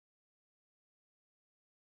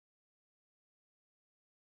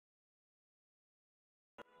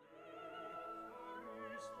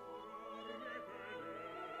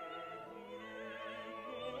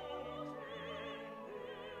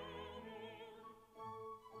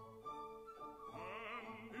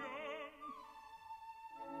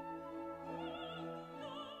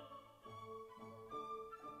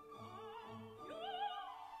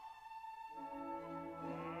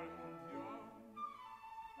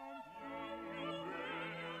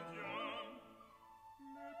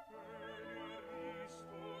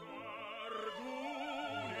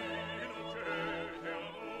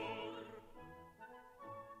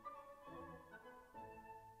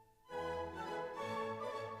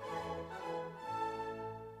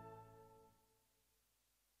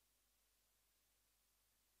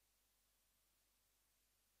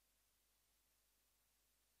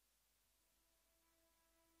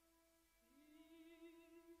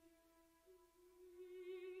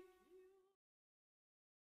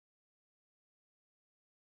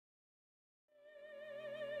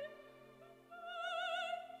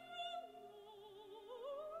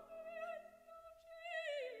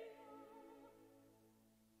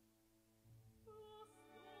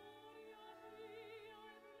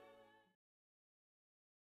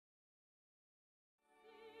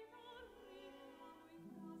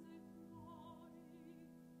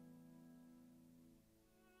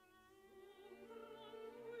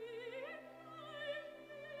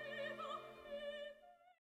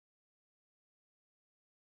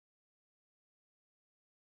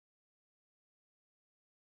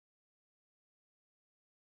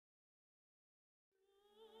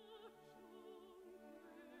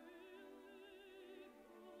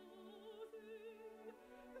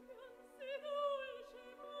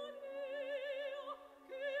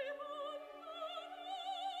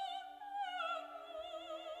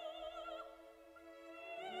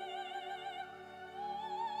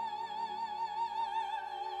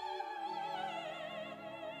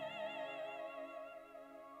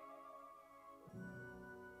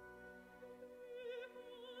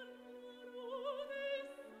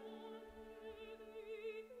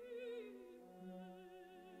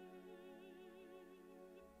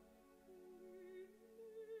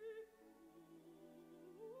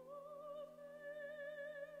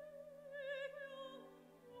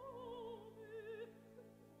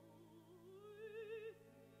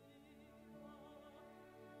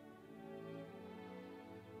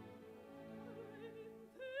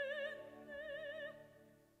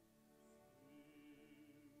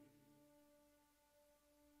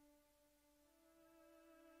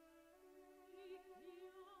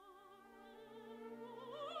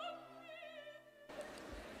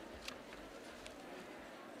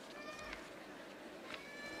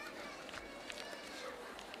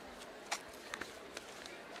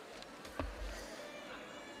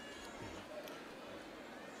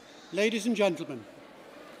Ladies and gentlemen,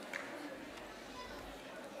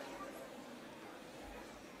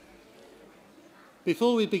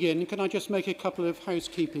 before we begin, can I just make a couple of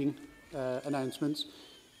housekeeping announcements?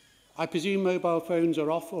 I presume mobile phones are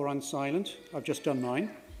off or on silent. I've just done mine.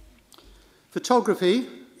 Photography.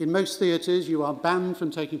 In most theatres, you are banned from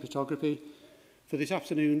taking photography. For this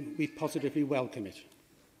afternoon, we positively welcome it.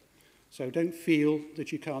 So don't feel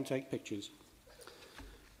that you can't take pictures.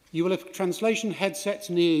 You will have translation headsets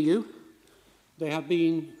near you. They have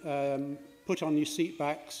been put on your seat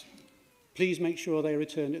backs. Please make sure they are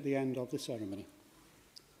returned at the end of the ceremony.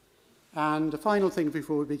 And the final thing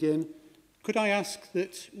before we begin, could I ask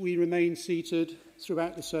that we remain seated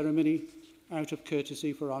throughout the ceremony out of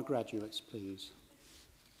courtesy for our graduates, please.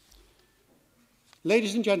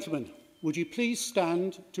 Ladies and gentlemen, would you please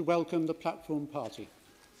stand to welcome the platform party?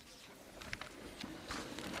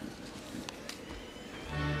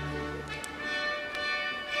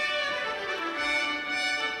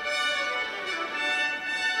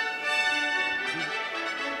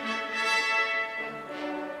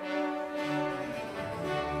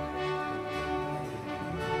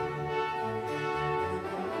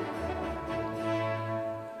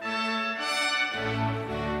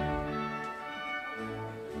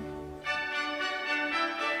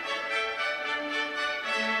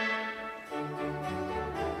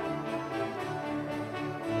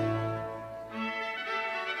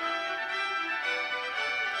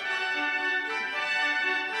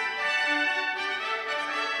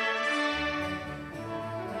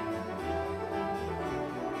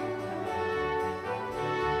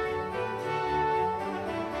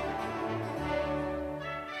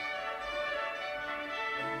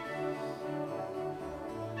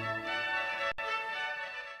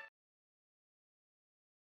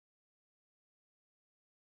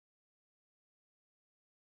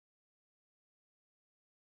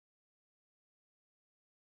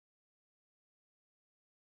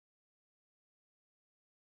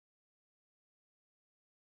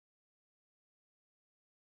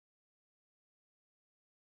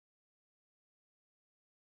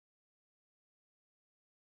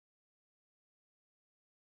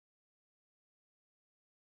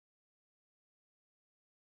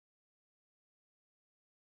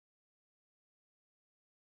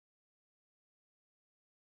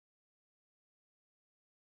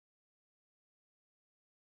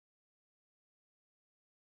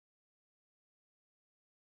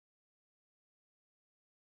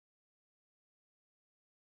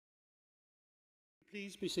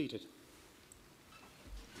 Please be seated.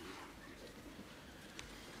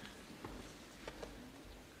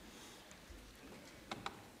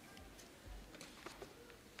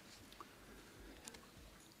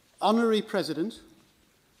 Honorary President,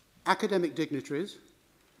 academic dignitaries,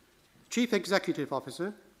 Chief Executive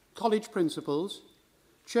Officer, college principals,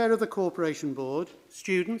 Chair of the Corporation Board,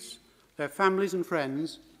 students, their families and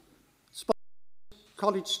friends, sponsors,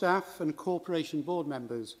 college staff and Corporation Board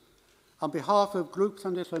members, on behalf of Group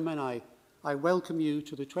Llandrillo Menai, I welcome you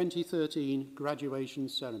to the 2013 graduation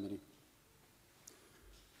ceremony.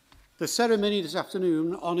 The ceremony this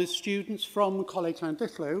afternoon honours students from Coleg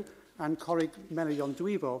Llandrillo and Coleg Melion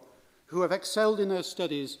Dwyfor who have excelled in their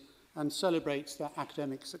studies and celebrates their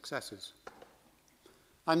academic successes.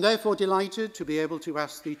 I'm therefore delighted to be able to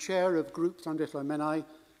ask the Chair of Group Llandrillo Menai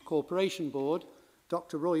Corporation Board,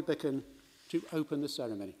 Dr. Roy Bicken, to open the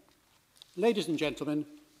ceremony. Ladies and gentlemen,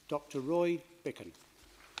 Dr. Roy Bicken.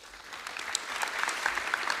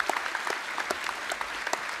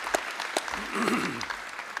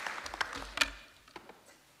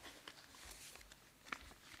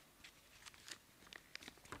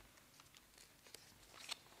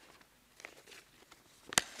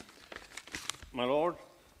 My Lord,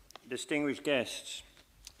 distinguished guests,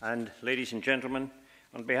 and ladies and gentlemen,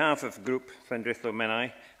 on behalf of Group Llandrillo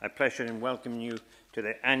Menai, I pleasure in welcoming you to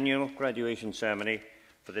the annual graduation ceremony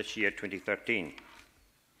for this year 2013.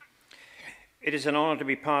 It is an honour to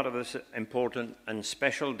be part of this important and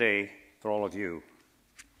special day for all of you.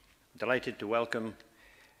 I'm delighted to welcome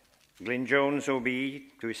Glyn Jones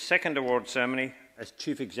OBE to his second award ceremony as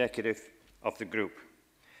Chief Executive of the group.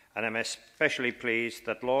 And I'm especially pleased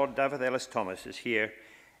that Lord David Ellis Thomas is here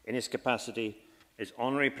in his capacity as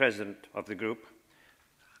Honorary President of the group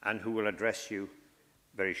and who will address you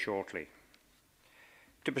very shortly.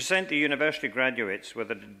 To present the university graduates with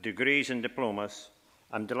their degrees and diplomas,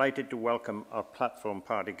 I'm delighted to welcome our platform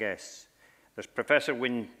party guests. There's Professor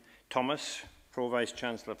Wyn Thomas, Pro-Vice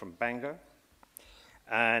Chancellor from Bangor,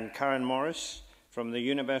 and Karen Morris from the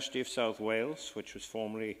University of South Wales, which was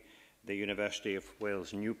formerly the University of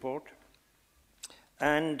Wales Newport,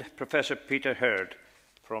 and Professor Peter Hurd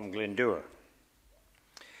from Glendower.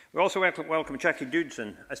 We also welcome Jackie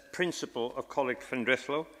Doodson as Principal of Coleg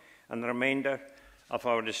Llandrillo and the remainder of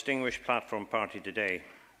our distinguished platform party today.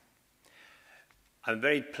 I'm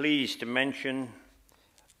very pleased to mention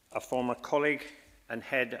a former colleague and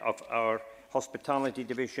head of our hospitality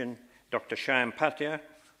division, Dr. Shyam Patia,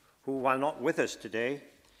 who, while not with us today,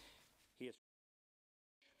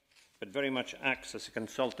 but very much acts as a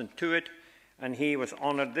consultant to it, and he was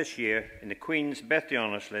honoured this year in the Queen's Birthday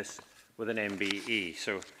Honours List with an MBE.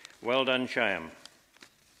 So well done, Shyam.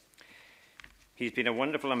 He's been a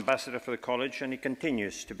wonderful ambassador for the college, and he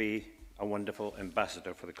continues to be a wonderful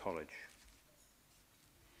ambassador for the college.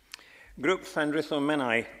 Group Llandrillo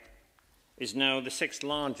Menai is now the 6th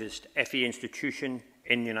largest FE institution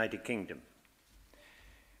in the United Kingdom,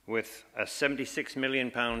 with a £76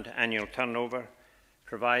 million annual turnover,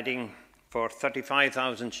 providing for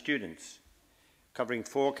 35,000 students, covering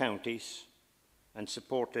 4 counties, and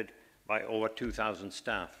supported by over 2,000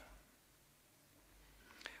 staff.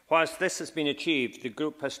 Whilst this has been achieved, the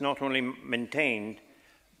group has not only maintained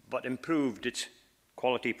but improved its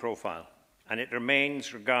quality profile, and it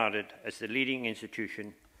remains regarded as the leading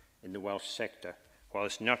institution in the Welsh sector,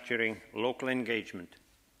 whilst nurturing local engagement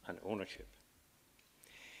and ownership.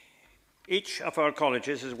 Each of our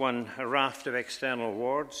colleges has won a raft of external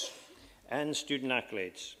awards and student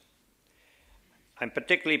accolades. I'm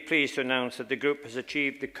particularly pleased to announce that the group has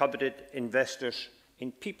achieved the coveted Investors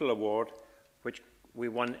in People Award, which we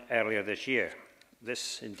won earlier this year.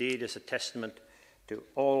 This indeed is a testament to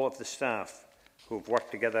all of the staff who have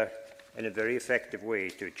worked together in a very effective way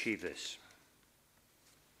to achieve this.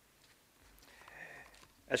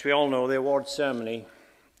 As we all know, the award ceremony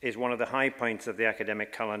is one of the high points of the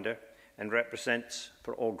academic calendar and represents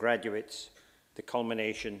for all graduates the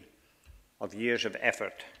culmination of years of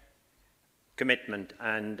effort, commitment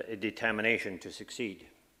and determination to succeed.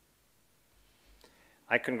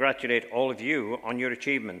 I congratulate all of you on your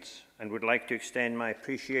achievements and would like to extend my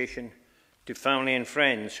appreciation to family and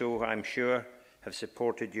friends who I'm sure have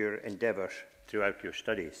supported your endeavours throughout your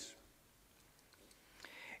studies.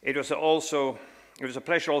 It was a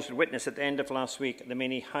pleasure also to witness at the end of last week the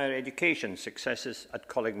many higher education successes at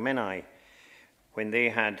Coleg Menai when they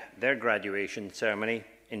had their graduation ceremony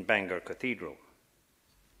in Bangor Cathedral.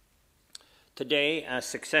 Today, as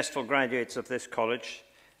successful graduates of this college,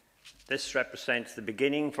 this represents the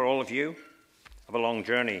beginning for all of you of a long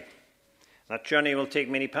journey. That journey will take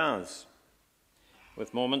many paths,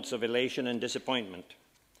 with moments of elation and disappointment,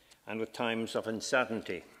 and with times of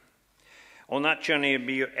uncertainty. On that journey, it will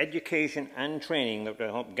be your education and training that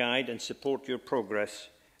will help guide and support your progress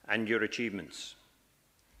and your achievements.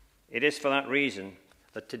 It is for that reason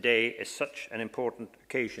that today is such an important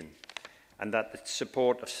occasion, and that the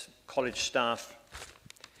support of college staff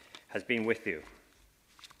has been with you.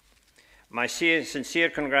 My sincere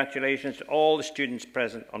congratulations to all the students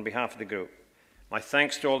present on behalf of the group. My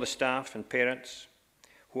thanks to all the staff and parents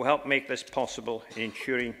who helped make this possible in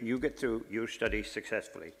ensuring you get through your studies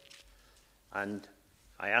successfully. And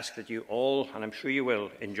I ask that you all, and I'm sure you will,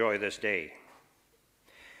 enjoy this day.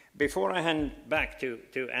 Before I hand back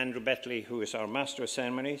to Andrew Betley, who is our Master of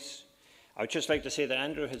Ceremonies, I would just like to say that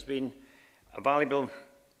Andrew has been a valuable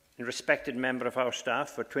and respected member of our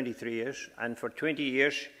staff for 23 years, and for 20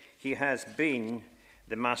 years he has been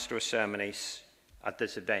the Master of Ceremonies at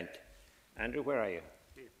this event. Andrew, where are you?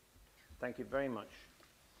 Here. Thank you very much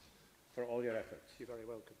for all your efforts. You're very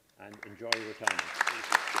welcome. And enjoy your retirement.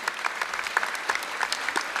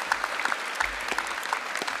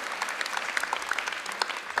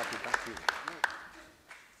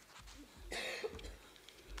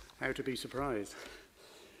 How to be surprised.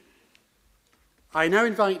 I now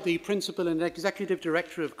invite the Principal and Executive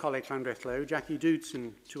Director of Coleg Llandrillo, Jackie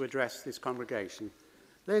Doodson, to address this congregation.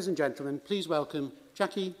 Ladies and gentlemen, please welcome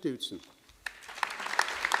Jackie Doodson.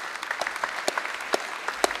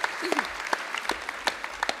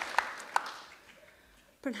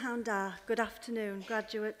 Prynhawn da, good afternoon,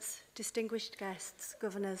 graduates, distinguished guests,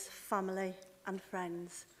 governors, family and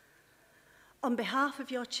friends. On behalf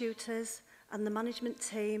of your tutors and the management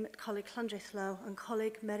team at Coleg Llandrillo and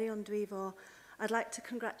Coleg Merion Dwyfor, I'd like to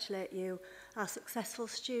congratulate you, our successful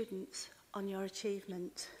students, on your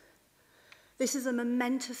achievement. This is a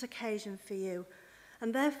momentous occasion for you,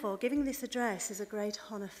 and therefore giving this address is a great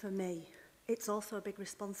honour for me. It's also a big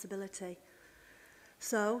responsibility.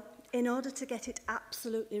 So, in order to get it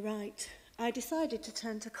absolutely right, I decided to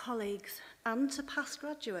turn to colleagues and to past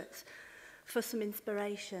graduates for some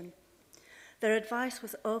inspiration. Their advice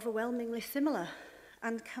was overwhelmingly similar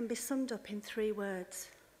and can be summed up in 3 words.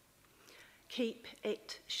 Keep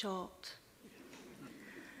it short.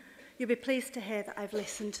 You'll be pleased to hear that I've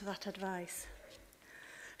listened to that advice.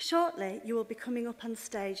 Shortly, you will be coming up on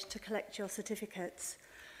stage to collect your certificates.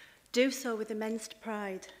 Do so with immense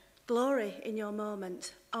pride. Glory in your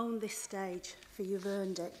moment. Own this stage, for you've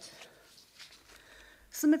earned it.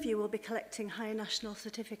 Some of you will be collecting higher national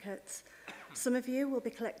certificates. Some of you will be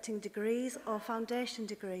collecting degrees or foundation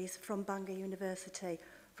degrees from Bangor University,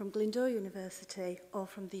 from Glyndŵr University, or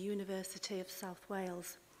from the University of South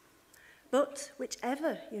Wales. But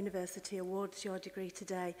whichever university awards your degree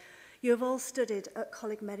today, you have all studied at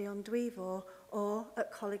Coleg Merion Dwyfor or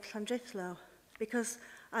at Coleg Llandrillo, because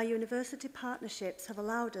our university partnerships have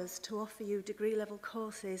allowed us to offer you degree-level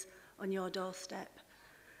courses on your doorstep.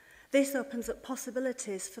 This opens up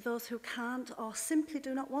possibilities for those who can't or simply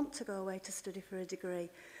do not want to go away to study for a degree,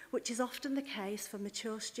 which is often the case for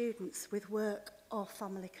mature students with work or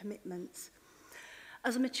family commitments.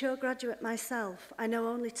 As a mature graduate myself, I know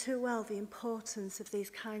only too well the importance of these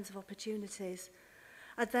kinds of opportunities.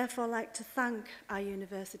 I'd therefore like to thank our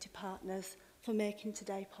university partners for making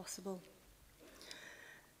today possible.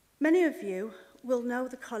 Many of you will know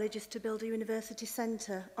the college is to build a university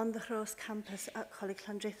centre on the Hros campus at Coleg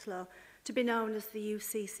Llandrillo, to be known as the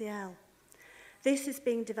UCCL. This is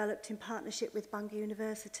being developed in partnership with Bangor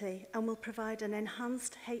University and will provide an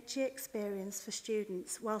enhanced HE experience for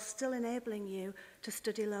students while still enabling you to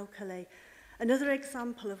study locally. Another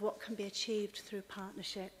example of what can be achieved through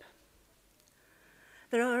partnership.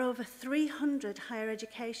 There are over 300 higher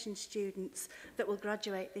education students that will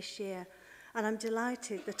graduate this year, and I'm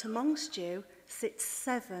delighted that amongst you sit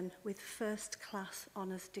 7 with first-class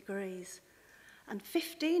honours degrees, and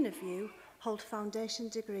 15 of you hold foundation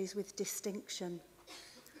degrees with distinction.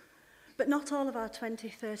 But not all of our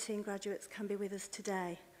 2013 graduates can be with us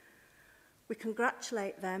today. We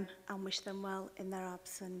congratulate them and wish them well in their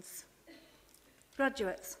absence.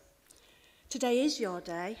 Graduates, today is your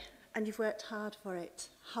day, and you've worked hard for it.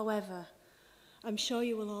 However, I'm sure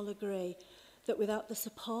you will all agree that without the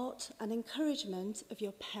support and encouragement of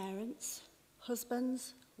your parents,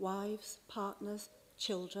 husbands, wives, partners,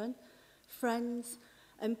 children, friends,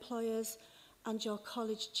 employers, and your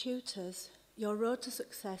college tutors, your road to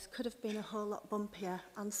success could have been a whole lot bumpier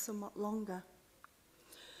and somewhat longer.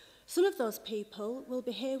 Some of those people will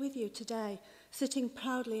be here with you today, sitting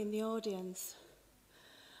proudly in the audience.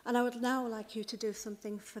 And I would now like you to do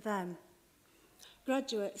something for them.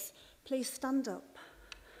 Graduates, please stand up.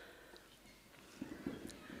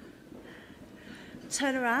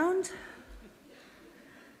 Turn around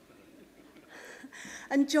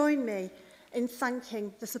and join me in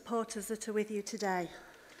thanking the supporters that are with you today.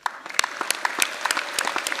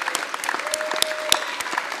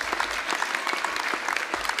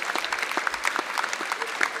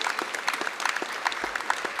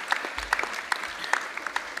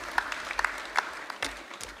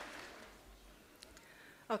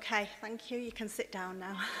 Okay, thank you. You can sit down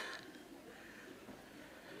now.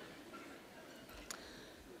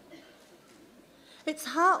 It's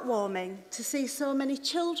heartwarming to see so many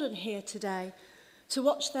children here today to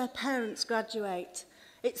watch their parents graduate.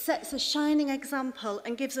 It sets a shining example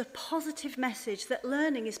and gives a positive message that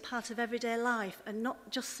learning is part of everyday life and not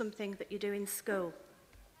just something that you do in school.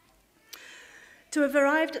 To have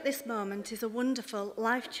arrived at this moment is a wonderful,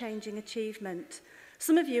 life-changing achievement.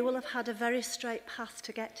 Some of you will have had a very straight path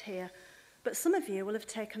to get here, but some of you will have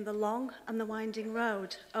taken the long and the winding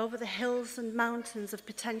road over the hills and mountains of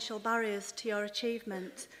potential barriers to your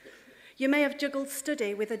achievement. You may have juggled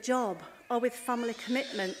study with a job or with family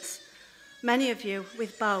commitments, many of you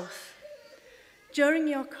with both. During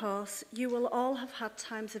your course, you will all have had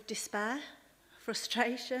times of despair,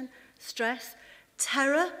 frustration, stress,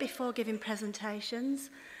 terror before giving presentations,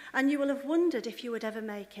 and you will have wondered if you would ever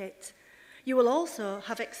make it. You will also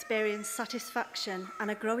have experienced satisfaction and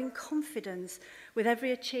a growing confidence with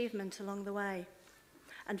every achievement along the way.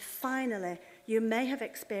 And finally, you may have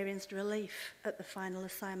experienced relief at the final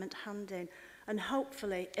assignment handing and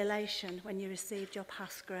hopefully elation when you received your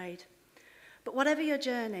pass grade. But whatever your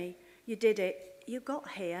journey, you did it, you got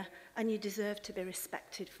here, and you deserve to be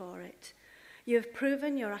respected for it. You have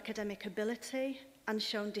proven your academic ability and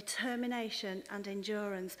shown determination and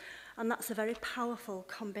endurance, and that's a very powerful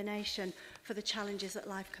combination for the challenges that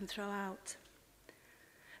life can throw out.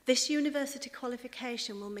 This university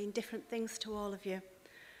qualification will mean different things to all of you.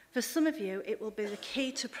 For some of you, it will be the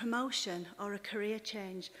key to promotion or a career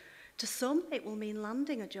change. To some, it will mean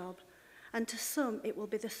landing a job, and to some, it will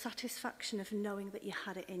be the satisfaction of knowing that you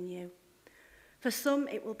had it in you. For some,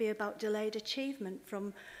 it will be about delayed achievement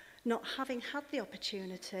from not having had the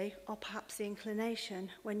opportunity or perhaps the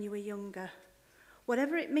inclination when you were younger.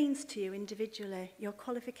 Whatever it means to you individually, your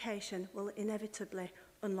qualification will inevitably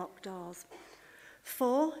unlock doors.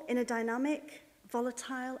 4, in a dynamic,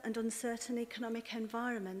 volatile and uncertain economic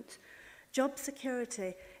environment, job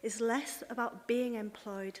security is less about being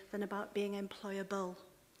employed than about being employable.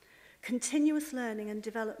 Continuous learning and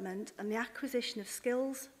development and the acquisition of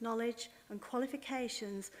skills, knowledge and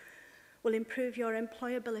qualifications will improve your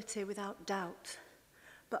employability without doubt,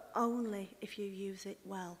 but only if you use it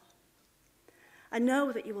well. I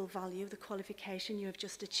know that you will value the qualification you have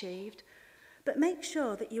just achieved, but make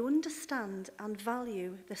sure that you understand and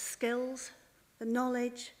value the skills, the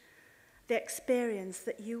knowledge, the experience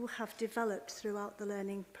that you have developed throughout the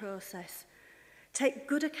learning process. Take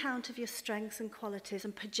good account of your strengths and qualities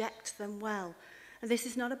and project them well. And this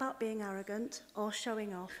is not about being arrogant or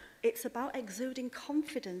showing off. It's about exuding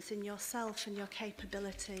confidence in yourself and your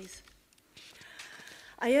capabilities.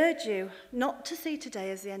 I urge you not to see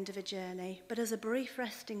today as the end of a journey, but as a brief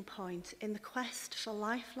resting point in the quest for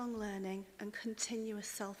lifelong learning and continuous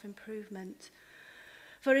self-improvement.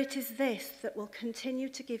 For it is this that will continue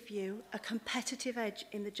to give you a competitive edge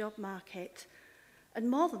in the job market. And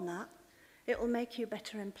more than that, it will make you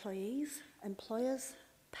better employees, employers,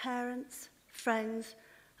 parents, friends,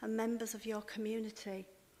 and members of your community.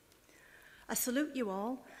 I salute you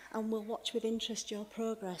all and will watch with interest your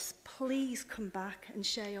progress. Please come back and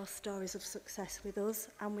share your stories of success with us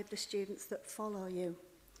and with the students that follow you.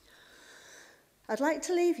 I'd like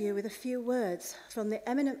to leave you with a few words from the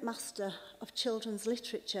eminent master of children's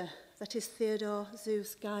literature, that is Theodore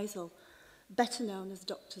Seuss Geisel, better known as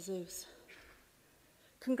Dr. Seuss.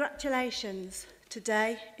 Congratulations,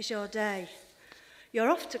 today is your day. You're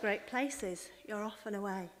off to great places, you're off and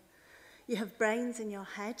away. You have brains in your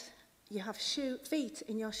head, you have feet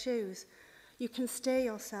in your shoes. You can steer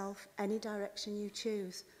yourself any direction you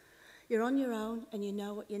choose. You're on your own and you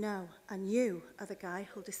know what you know, and you are the guy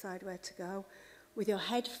who'll decide where to go. With your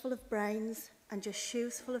head full of brains and your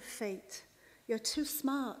shoes full of feet, you're too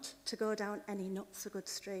smart to go down any not-so-good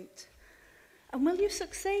street. And will you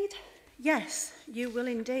succeed? Yes, you will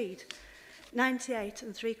indeed.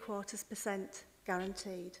 98.75%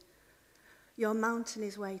 guaranteed. Your mountain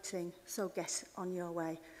is waiting, so get on your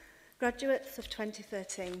way. Graduates of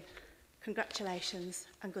 2013, congratulations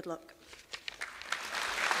and good luck.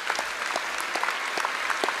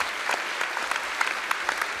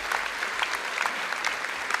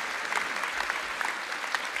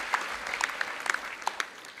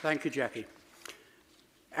 Thank you, Jackie.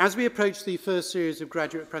 As we approach the first series of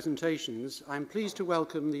graduate presentations, I'm pleased to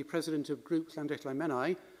welcome the President of Group Llandrillo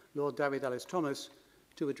Menai, Lord David Ellis-Thomas,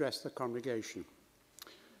 to address the congregation.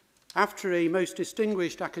 After a most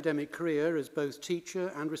distinguished academic career as both teacher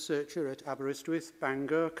and researcher at Aberystwyth,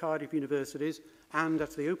 Bangor, Cardiff Universities and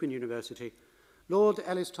at the Open University, Lord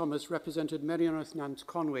Ellis-Thomas represented Meirionydd Nant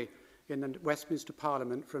Conwy in the Westminster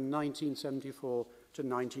Parliament from 1974 to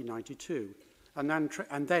 1992. And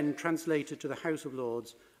then translated to the House of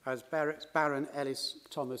Lords as Baron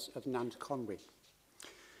Ellis-Thomas of Nant Conwy.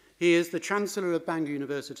 He is the Chancellor of Bangor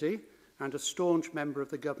University and a staunch member of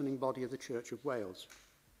the governing body of the Church of Wales.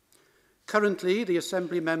 Currently, the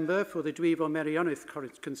Assembly Member for the Dwyfor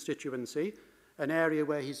Meirionydd constituency, an area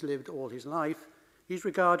where he's lived all his life, he's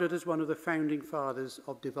regarded as one of the founding fathers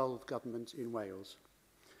of devolved government in Wales.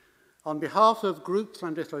 On behalf of Group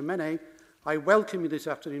Llandrillo Menai, I welcome you this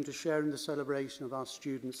afternoon to share in the celebration of our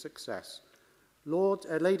students' success.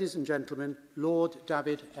 Ladies and gentlemen, Lord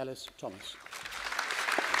David Ellis-Thomas.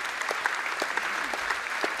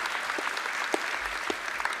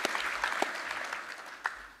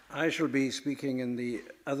 I shall be speaking in the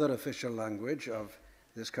other official language of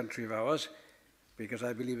this country of ours because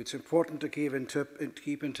I believe it's important to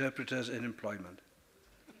keep interpreters in employment.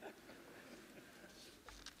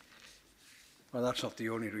 Well, that's not the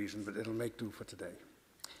only reason, but it'll make do for today.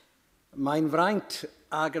 Mae'n fraint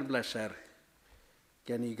ag yn bleser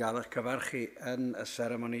gen I gael eich cyfarchu yn y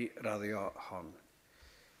seremoni raddio hon.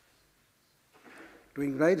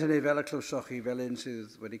 Dwi'n gwneud hynny fel y clywsoch chi fel un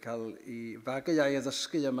sydd wedi cael ei fagu a'i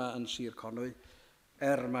addysgu yma yn Sir Conwy,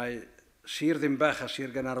 mae Sir Ddimbach a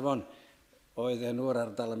Sir Gaernarfon oedd enw'r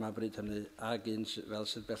ardal yma bryd hynny ag un fel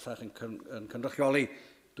sydd bellach yn cynrychioli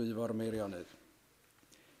Dwyfor Meirionydd.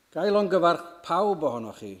 Gael o'n gyfarch pawb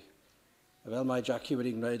ohonoch chi, fel mae Jackie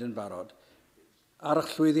wedi gwneud yn barod, ar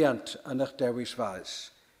eich llwyddiant yn eich dewis faes.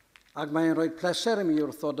 Ac mae'n rhoi pleser I mi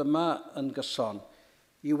wrth ddod yma yn gyson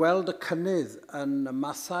I weld y cynnydd yn y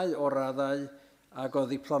mathau o raddau ac o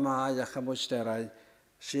ddiplomau a chymwysterau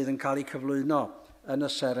sydd yn cael eu cyflwyno yn y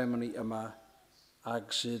seremoni yma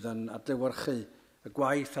ac sydd yn adlewyrchu y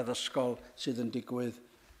gwaith addysgol sydd yn digwydd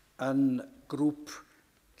yn grŵp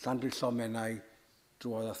Llandrillo Menai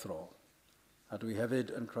drwodd a thro. A dwi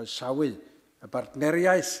hefyd yn croesawu y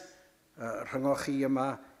bartneriaeth rhyngoch chi yma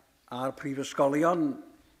a'r prifysgolion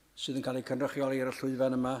sydd yn cael eu cynrychioli ar y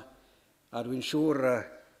llwyfan yma. A dwi'n siŵr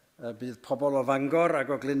bydd pobl o Fangor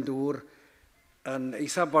ac o Glyndŵr yn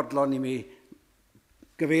eitha bodlon i mi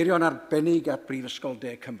gyfeirio'n arbennig at Brifysgol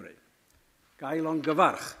De Cymru. Gael o'n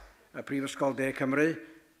gyfarch y Brifysgol De Cymru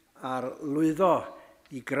a'r lwyddo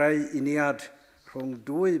i greu uniad rhwng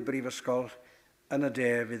dwy brifysgol yn y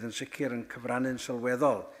de fydd yn sicr yn cyfrannu'n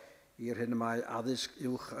sylweddol i'r hyn y mae addysg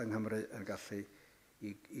uwch yng Nghymru yn gallu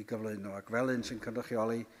i gyflwyno. Ac fel un sy'n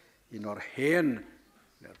cynrychioli un o'r hen,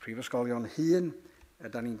 neu'r prifysgolion hun,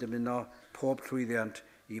 ydym ni'n dymuno pob llwyddiant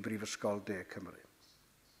i Brifysgol De Cymru.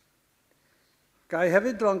 Gai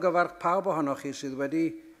hefyd drongyfarch pawb ohonoch chi sydd wedi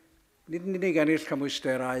nid yn unig ennill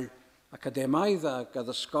cymwysterau academaidd ac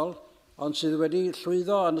addysgol, ond sydd wedi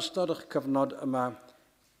llwyddo yn ystod eich cyfnod yma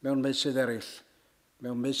mewn meysydd eraill,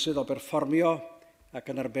 mewn meysydd o berfformio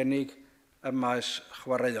ac yn arbennig ym maes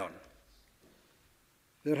chwaraeon.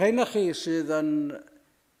 Bydd rhain chi sydd yn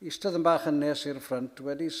eistedd yn bach yn nes i'r ffrynt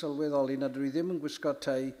wedi sylweddoli nad dwi ddim yn gwisgo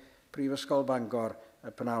tei Prifysgol Bangor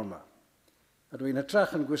y pnawn yma. A dwi'n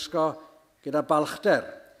hytrach yn gwisgo gyda balchder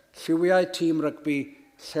lliwiau tîm rygbi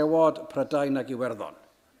Llewod Prydain ac Iwerddon.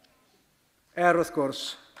 Wrth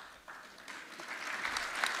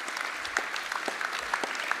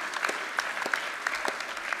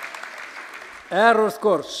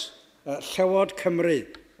gwrs, Llewod Cymru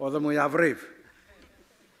oedd y mwyafrif.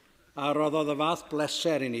 A roddodd y fath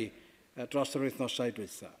bleser i ni dros yr wythnosau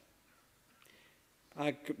dwytha.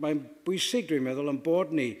 Ac mae'n bwysig, dwi'n meddwl, yn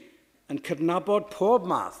bod ni yn cydnabod pob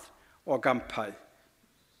math o gampau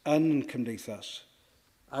yn cymdeithas.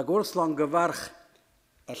 Ac wrth longyfarch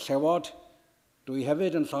y Llewod, dwi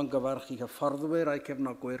hefyd yn llongyfarch i hyfforddwyr a'i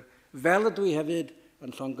cefnogwyr, fel ydw i hefyd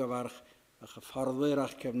yn llongyfarch y hyfforddwyr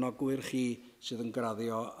a'ch cefnogwyr chi sydd yn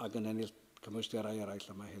graddio ac yn ennill cymwysterau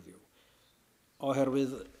eraill yma heddiw.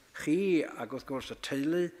 Oherwydd chi ac wrth gwrs y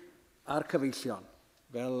teulu a'r cyfeillion,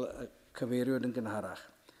 fel y cyfeiriwyd yn gynharach,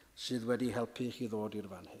 sydd wedi helpu chi ddod i'r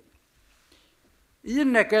fan hyn.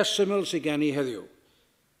 Un neges syml sydd gen i heddiw,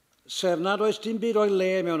 sef nad oes dim byd o'i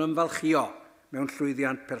le mewn ymfalchio mewn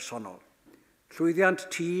llwyddiant personol. Llwyddiant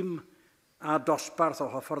tîm a dosbarth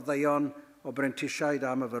o hyfforddeuon o brentisiaid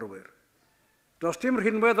a myfyrwyr. Does dim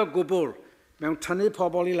rhinwedd o gwbl mewn tynnu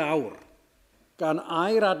pobl i lawr, gan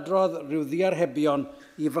air adrodd rhyw ddiarhebion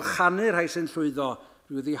i fychanu rhai sy'n llwyddo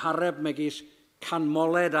rhyw ddihareb megis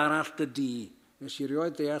canmoled arall dy di. Nes i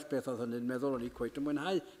rioed deall beth oedd hynny'n meddwl o'n i cweit yn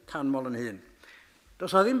mwynhau canmol yn hyn.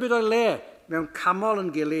 Does o ddim byd o'i le mewn camol yn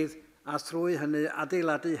gilydd a thrwy hynny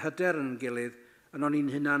adeiladu hyder yn gilydd yn o'n i'n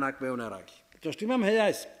hunan ac mewn eraill. Does dim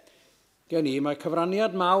amheuaeth gen i, mae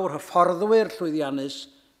cyfraniad mawr hyfforddwyr llwyddiannus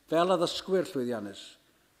fel addysgwyr llwyddiannus.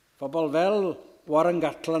 Phobl fel Warren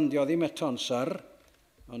Gatland, dio ddim eto'n syr,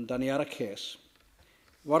 ond da ni ar y ces.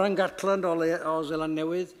 Warren Gatland o Zeland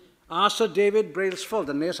Newydd a Sir David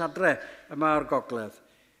Brailsford yn nes adre yma o'r gogledd.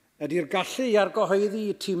 Ydy'r gallu i argyhoeddi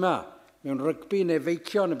i tîma mewn rygbi neu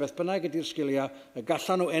feicio neu beth bynnag ydy'r sgiliau y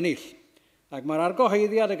gallan nhw ennill. Ac mae'r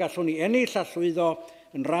argyhoeddiad y gallwn ni ennill a llwyddo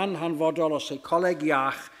yn rhan hanfodol o seicoleg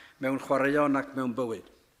iach mewn chwaraeon ac mewn bywyd.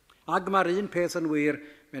 Ac mae'r un peth yn wir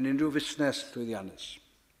mewn unrhyw fusnes llwyddiannus.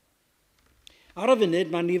 Ar y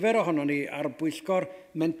funud, mae nifer ohono ni ar bwyllgor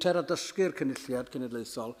menter a dysgu'r cynulliad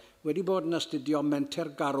cenedlaethol wedi bod yn astudio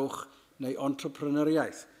menter garwch neu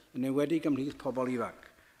entrepreneuriaeth, yn enwedig ymhlith pobl ifanc.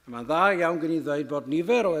 Mae'n dda iawn gen i ddweud bod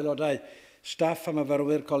nifer o aelodau staff a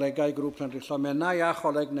myfyrwyr colegau grŵp Llanrillon Menai a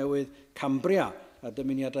Choleg Newydd Cambria a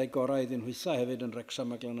dymuniadau gorau ddynhwytha hefyd yn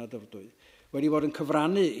Wrecsam a Glanadybdwy wedi bod yn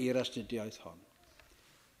cyfrannu i'r astudiaeth hon.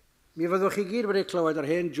 Mi fyddwch chi gyd wedi clywed yr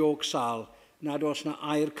hen jôc sal nad oes na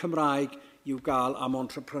air Cymraeg i'w gael am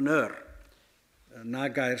entrepreneur, na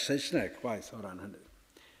gair Saesneg, waith o ran hynny.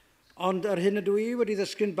 Ond yr hyn ydw i wedi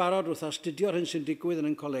ddysgu'n barod wrth astudio'r hyn sy'n digwydd yn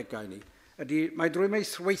ein colegau ni, mae drwy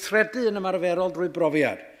weithredu yn ymarferol drwy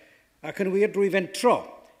brofiad, ac yn wir drwy fentro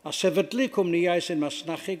a sefydlu cwmnïau sy'n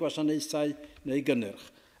masnachu gwasanaethau neu gynnyrch.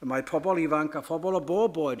 Mae pobl ifanc a phobl o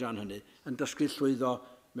bob oed ran hynny yn dysgu llwyddo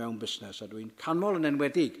mewn busnes, a dwi'n canmol yn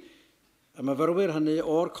enwedig y myfyrwyr hynny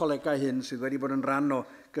o'r colegau hyn sydd wedi bod yn rhan o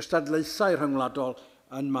gystadlaethau rhyngwladol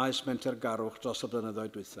yn maes menter garwch dros y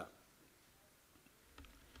blynyddoedd dwytha.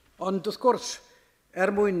 Ond wrth gwrs,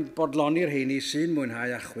 mwyn bodloni'r heini sy'n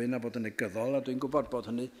mwynhau achwyn a bod yn negyddol, a dwi'n gwybod bod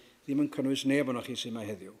hynny ddim yn cynnwys neb o'noch chi sy'n mae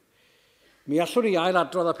heddiw. Mi allwn ni ail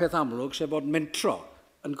adrodd a peth amlwg sef bod mentro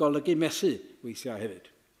yn golygu methu weithiau hefyd.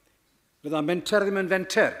 Fydda menter ddim yn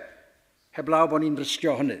fenter, heblaw bod ni'n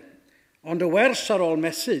risgio hynny. Ond y wers ar ôl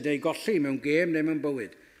methu ei golli mewn gêm neu mewn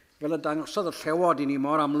bywyd, fel y dangosodd y Llewod i ni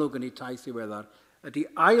mor amlwg yn ei taith ddiweddar, ydy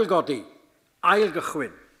ailgodi ail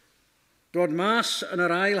gychwyn. Dod mas yn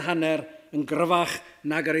yr ail hanner yn gryfach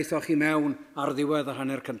nag yr eithwch chi mewn ar ddiwedd y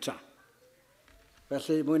hanner cyntaf.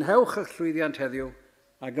 Felly, mwynhewch eich llwyddiant heddiw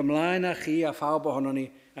ac ymlaen â chi a phawb ohono ni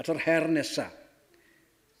at yr her nesaf.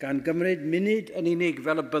 Gan gymryd munud yn unig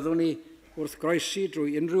fel y byddwn ni wrth groesi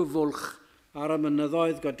drwy unrhyw fwlch ar y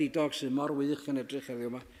mynyddoedd godidog sy'n mor wych yn edrych heddiw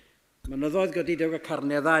yma. Mynyddoedd godidog y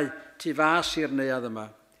carneddau tu fas i'r neuadd yma.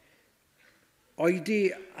 Oedi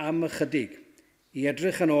am ychydig i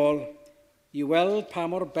edrych yn ôl i weld pa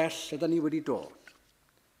mor bell ydym ni wedi dod.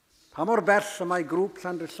 Pa mor bell y mae grŵp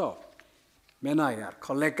Llandrillo, Menai a'r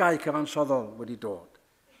colegau cyfansoddol wedi dod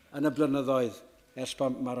yn y blynyddoedd ers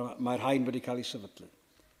mae'r rhain wedi cael ei sefydlu.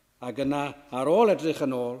 Ac yna, ar ôl edrych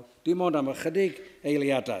yn ôl, dim ond am ychydig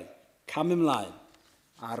eiliadau, cam ymlaen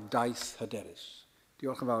ar daith hyderus.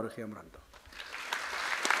 Diolch yn fawr i chi am wrando.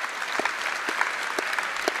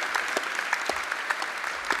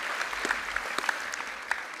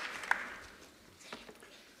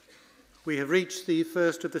 We have reached the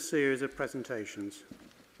first of the series of presentations.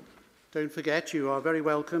 Don't forget, you are very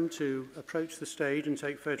welcome to approach the stage and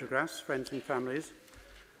take photographs, friends and families.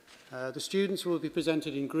 The students will be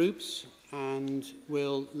presented in groups and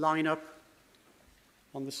will line up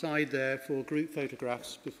on the side there for group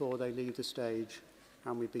photographs before they leave the stage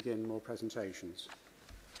and we begin more presentations.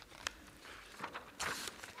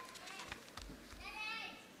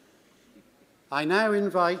 I now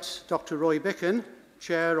invite Dr. Roy Bicken,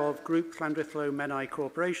 Chair of Group Llandrillo Menai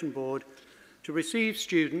Corporation Board, to receive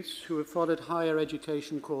students who have followed higher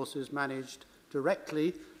education courses managed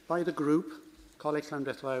directly by the group, Coleg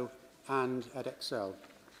Llandrillo and Edexcel.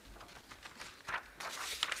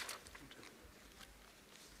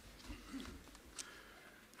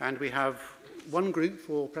 And we have one group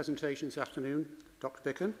for presentation this afternoon,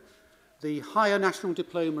 Dr. Bicken, the Higher National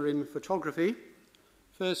Diploma in Photography.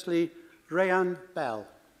 Firstly, Rayan Bell.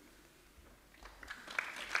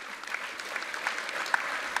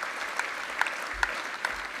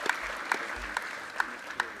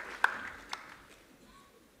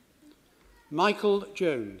 Michael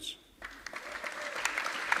Jones.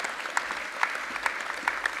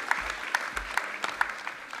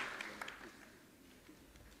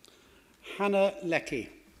 Hannah Leckie.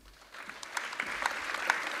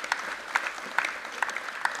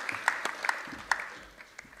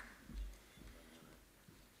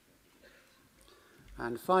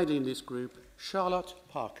 And finally in this group, Charlotte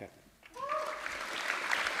Parker.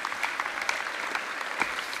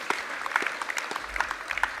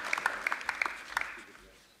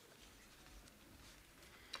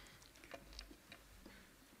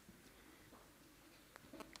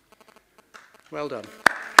 Well done.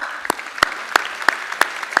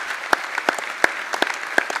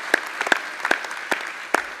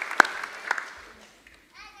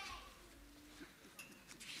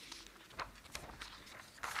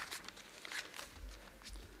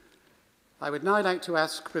 I would now like to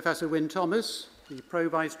ask Professor Wyn Thomas, the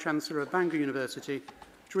Pro-Vice-Chancellor of Bangor University,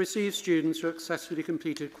 to receive students who successfully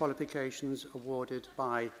completed qualifications awarded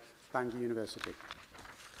by Bangor University.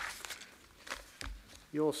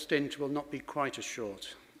 Your stint will not be quite as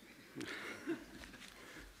short.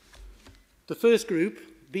 The first group,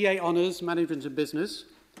 BA Honours, Management and Business,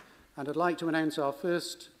 and I'd like to announce our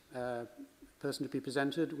first person to be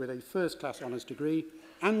presented with a first-class honours degree,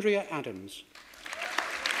 Andrea Adams.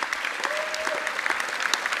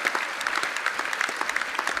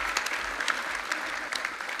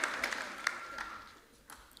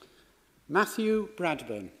 Matthew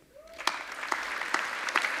Bradburn.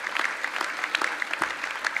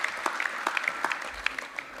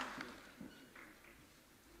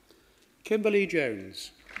 Kimberly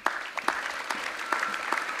Jones.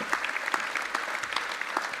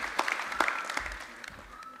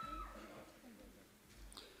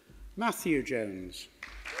 Matthew Jones.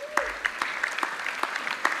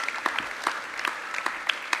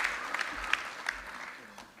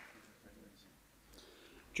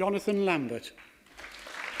 Jonathan Lambert.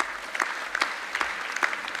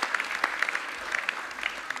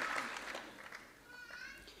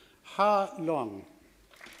 Ha Long.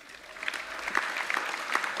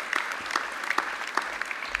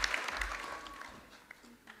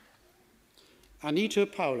 Anita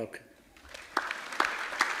Pauluk.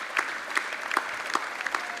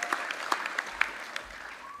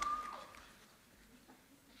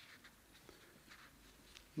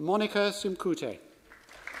 Monica Simkute.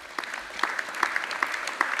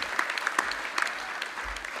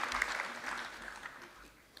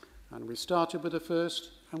 And we started with the first,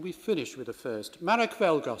 and we finished with the first. Marek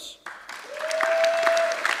Velgos.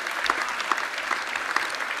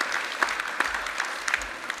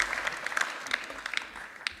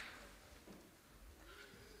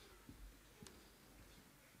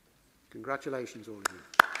 Congratulations, all of you.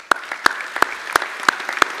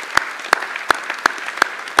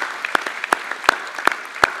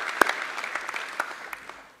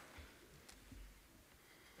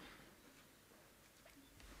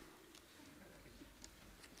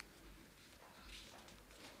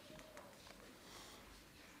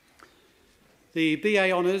 The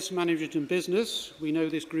BA Honours, Management and Business, we know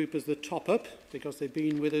this group as the top-up because they've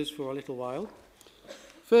been with us for a little while.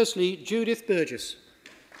 Firstly, Judith Burgess.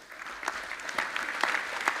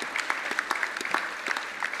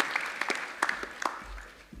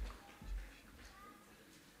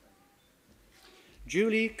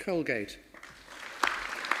 Julie Colgate.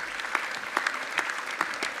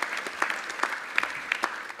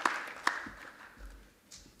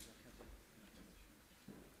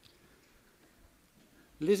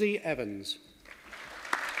 Lizzie Evans.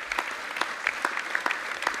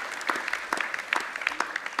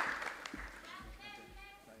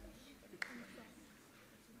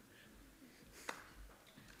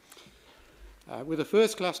 With a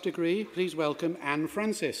first-class degree, please welcome Anne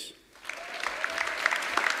Francis.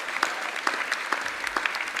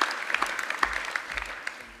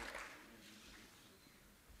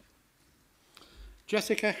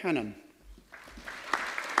 Jessica Hannam.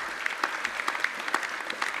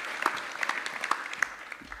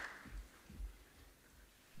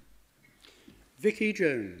 Vicky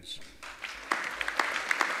Jones.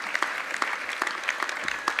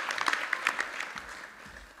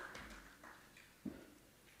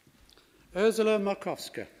 Ursula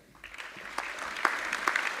Markowska.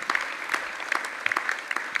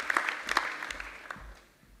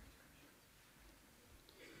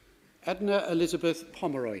 Edna Elizabeth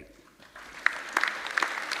Pomeroy.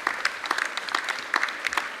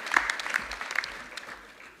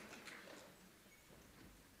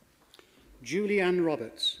 Julianne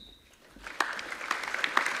Roberts.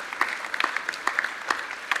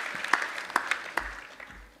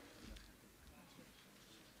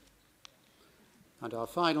 And our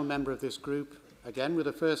final member of this group, again with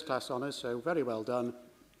a first-class honour, so very well done,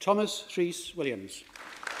 Thomas Rhys Williams.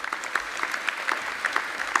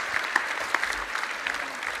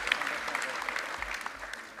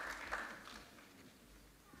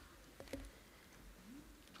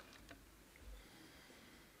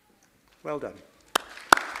 Well done.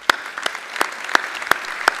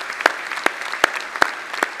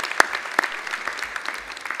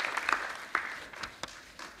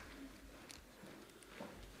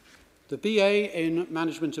 The BA in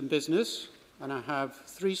Management and Business, and I have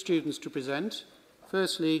 3 students to present.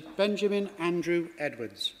 Firstly, Benjamin Andrew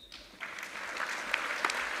Edwards.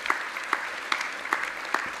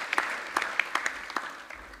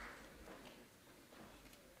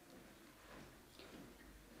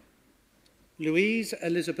 Louise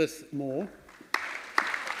Elizabeth Moore.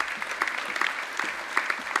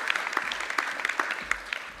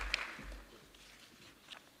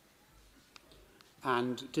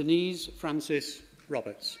 And Denise Francis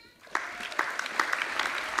Roberts.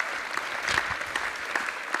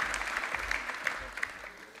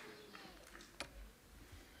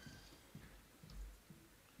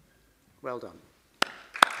 Well done.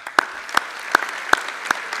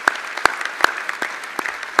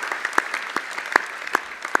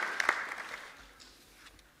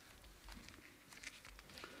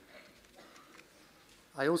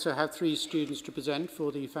 I also have 3 students to present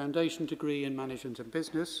for the Foundation Degree in Management and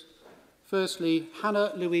Business. Firstly,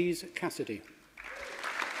 Hannah Louise Cassidy.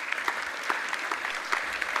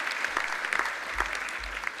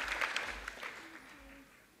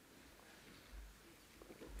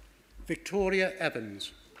 Victoria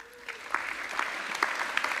Evans.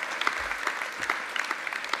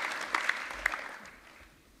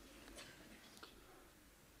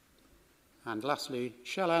 And lastly,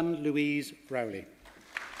 Shallan Louise Rowley.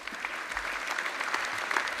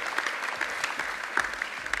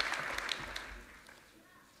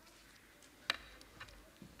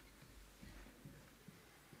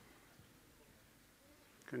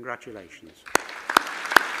 Congratulations.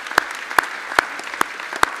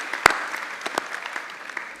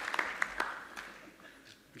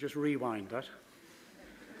 Just rewind that.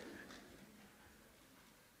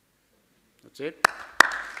 That's it.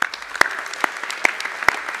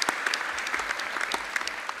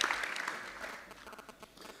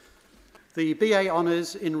 The BA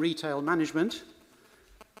Honours in Retail Management,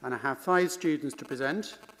 and I have 5 students to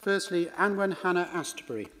present. Firstly, Anwen Hannah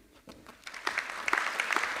Astbury.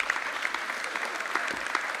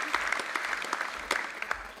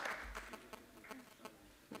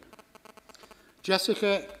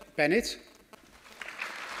 Jessica Bennett.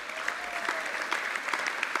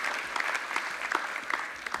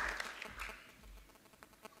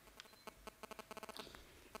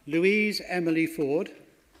 Louise Emily Ford.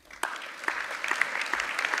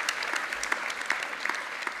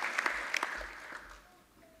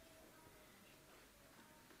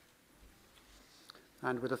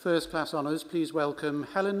 And with the first class honours, please welcome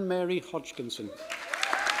Helen Mary Hodgkinson.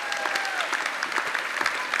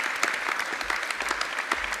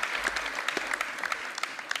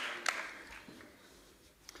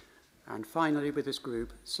 And finally with this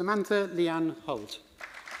group, Samantha Leanne Holt.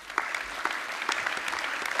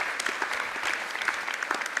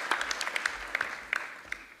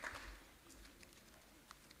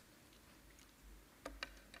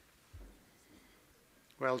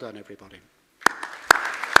 Well done, everybody.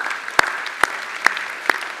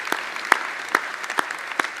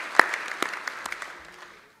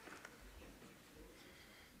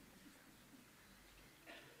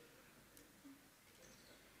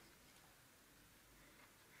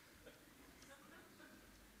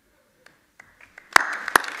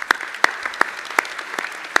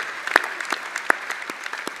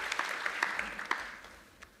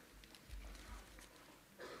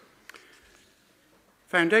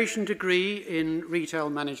 Foundation degree in retail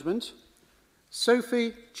management,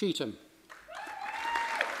 Sophie Cheetham.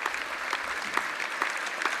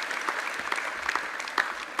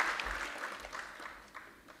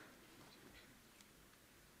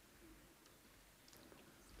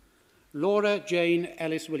 Laura Jane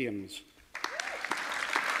Ellis-Williams.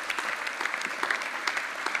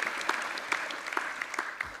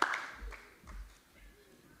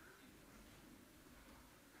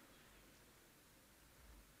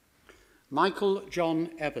 Michael John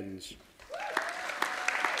Evans.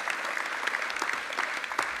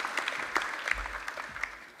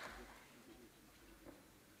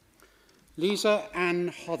 Lisa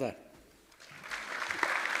Ann Hodder.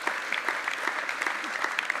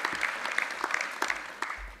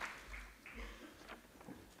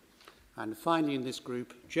 And finally in this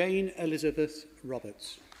group, Jane Elizabeth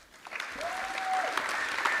Roberts.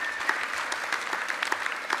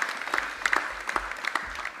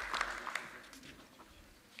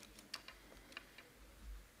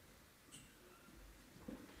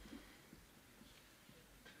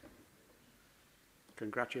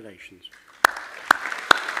 Congratulations.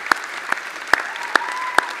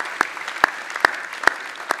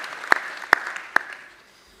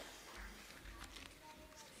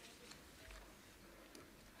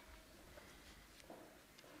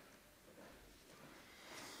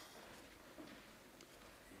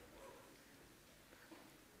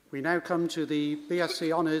 We now come to the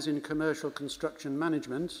BSc Honours in Commercial Construction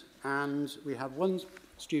Management, and we have one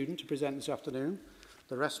student to present this afternoon.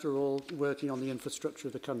 The rest are all working on the infrastructure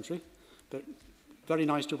of the country. But very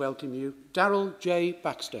nice to welcome you, Darryl J.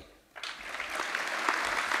 Baxter.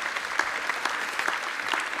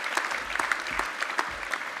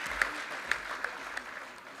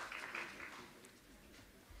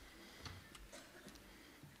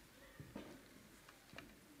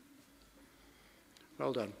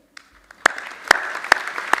 Well done.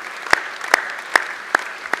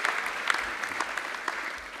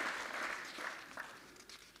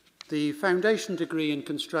 The foundation degree in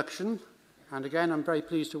construction, and again I'm very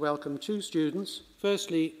pleased to welcome two students.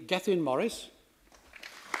 Firstly, Gethin Morris.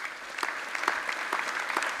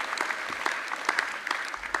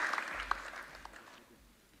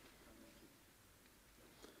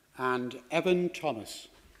 And Evan Thomas.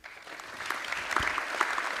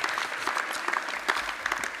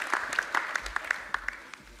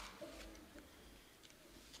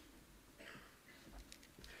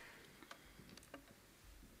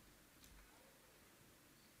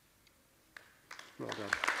 Well done.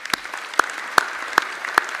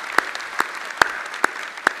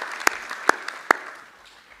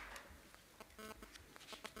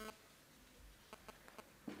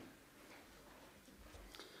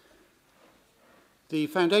 The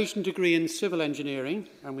foundation degree in civil engineering,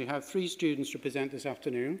 and we have three students to present this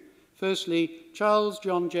afternoon. Firstly, Charles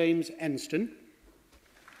John James Enston.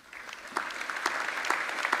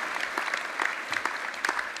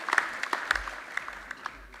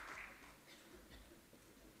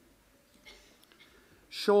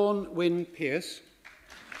 Sean Wynne Pearce.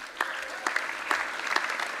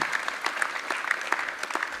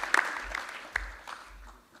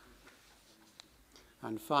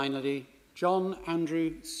 And finally, John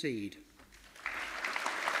Andrew Seed.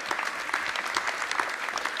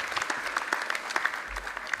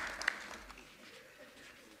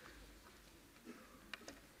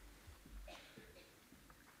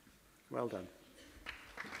 Well done.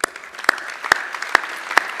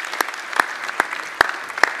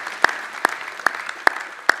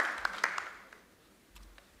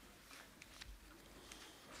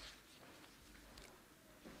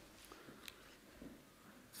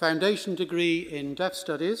 Foundation degree in Deaf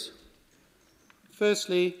Studies.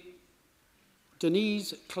 Firstly,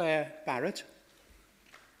 Denise Claire Barrett.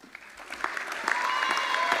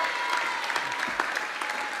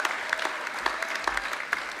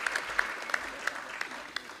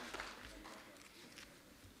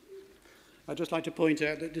 I'd just like to point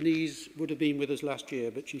out that Denise would have been with us last year,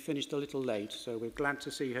 but she finished a little late, so we're glad to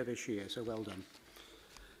see her this year, so well done.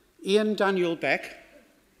 Ian Daniel Beck.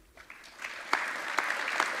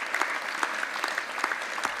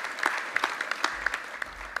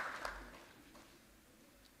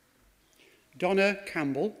 Donna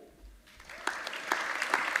Campbell.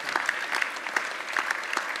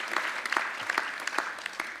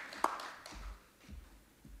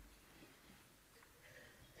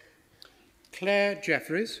 Claire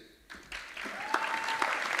Jeffries.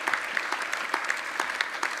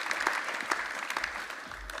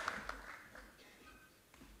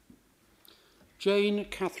 Jane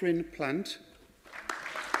Catherine Plant.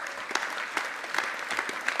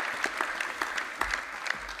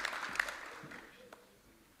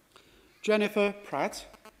 Jennifer Pratt.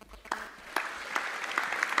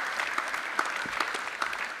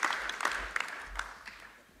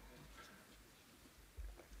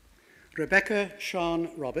 Rebecca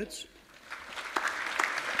Sean Roberts.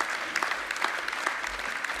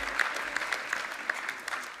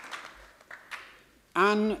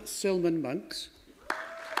 Anne Silman Monks.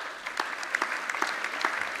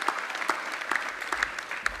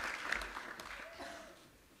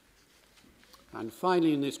 And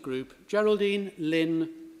finally in this group, Geraldine Lynn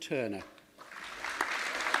Turner.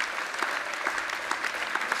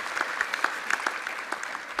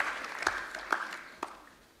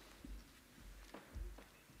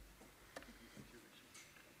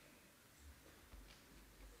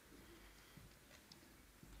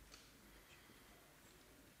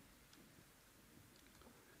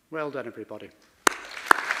 Well done, everybody.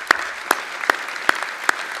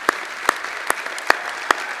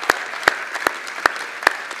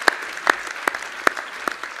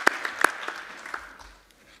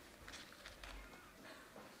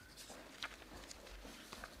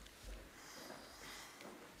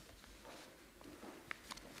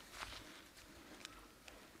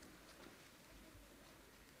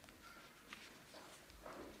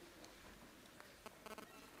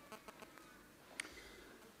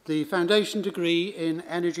 The Foundation degree in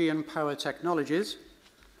Energy and Power Technologies.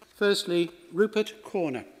 Firstly, Rupert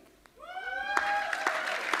Corner.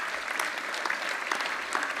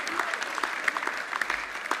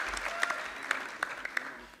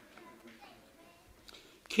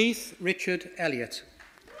 Keith Richard Elliott.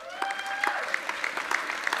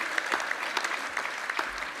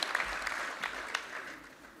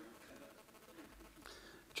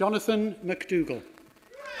 Jonathan McDougall.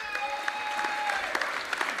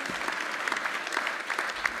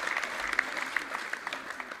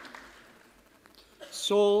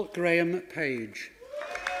 Saul Graham Page.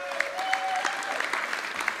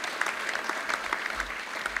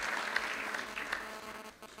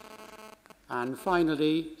 And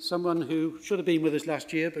finally, someone who should have been with us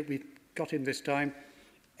last year, but we've got him this time,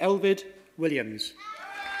 Elvid Williams.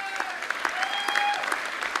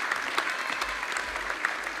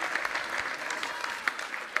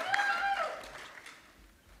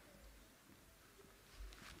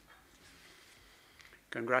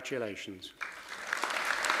 Congratulations.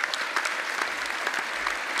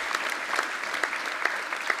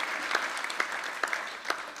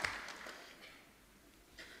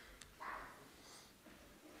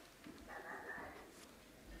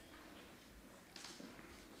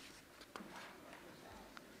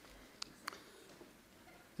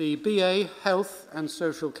 The BA Health and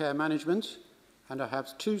Social Care Management, and I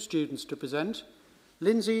have two students to present.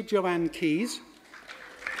 Lindsay Joanne Keys.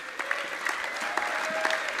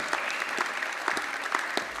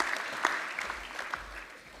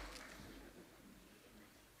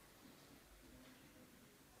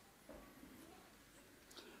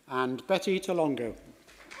 And Betty Talongo.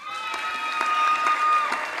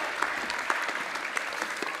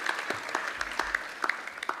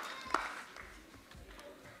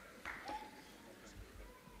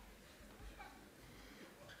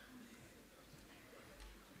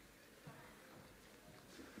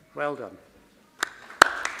 Well done.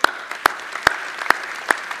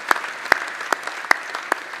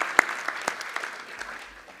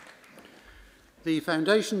 The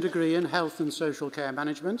Foundation degree in Health and Social Care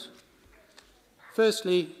Management.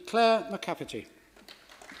 Firstly, Claire McCafferty.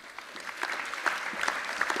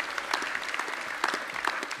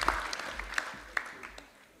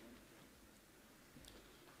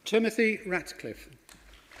 Timothy Ratcliffe.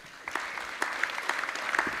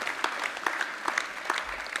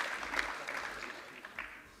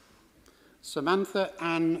 Samantha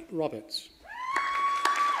Ann Roberts.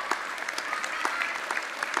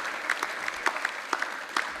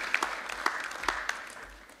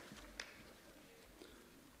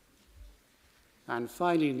 And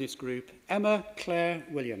finally in this group, Emma Claire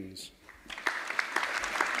Williams.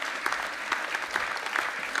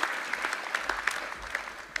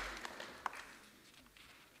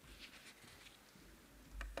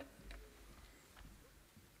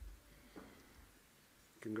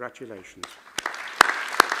 Congratulations.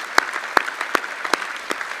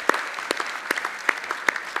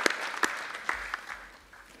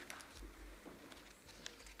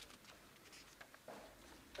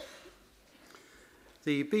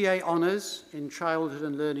 The BA Honours in Childhood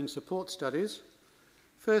and Learning Support Studies.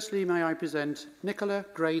 Firstly, may I present Nicola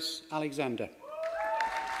Grace Alexander.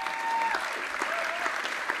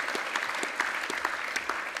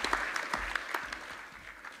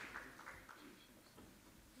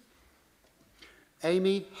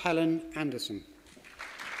 Amy Helen Anderson.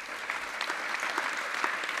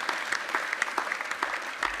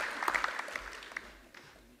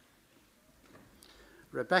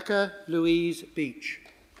 Rebecca Louise Beach.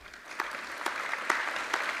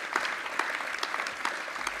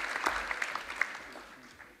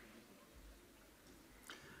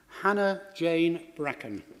 Hannah Jane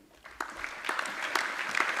Bracken.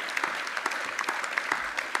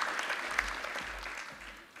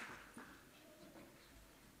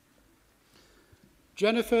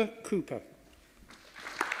 Jennifer Cooper.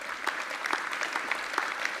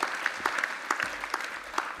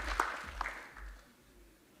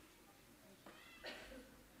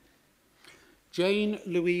 Jane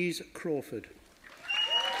Louise Crawford.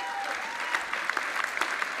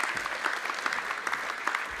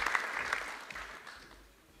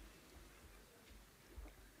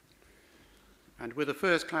 And with the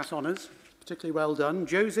first class honours, particularly well done,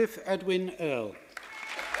 Joseph Edwin Earle.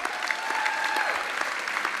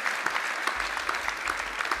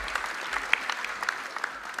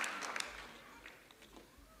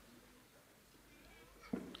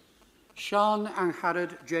 Sean and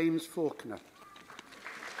Harrod James Faulkner.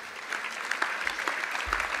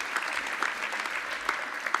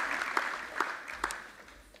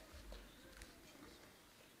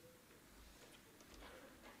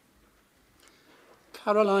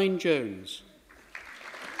 Caroline Jones.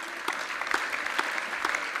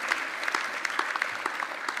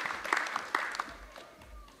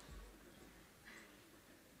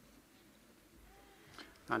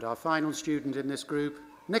 And our final student in this group,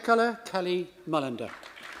 Nicola Kelly Mullender.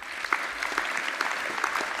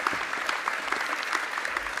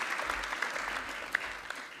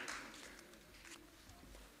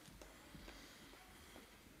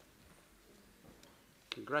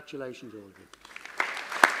 Congratulations, all of you.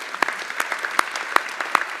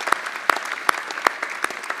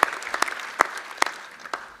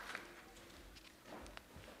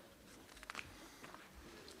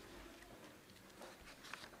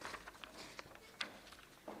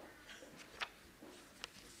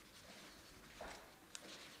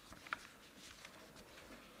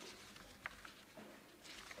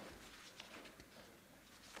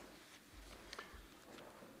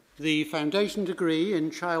 The Foundation Degree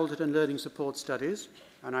in Childhood and Learning Support Studies,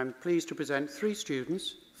 and I'm pleased to present 3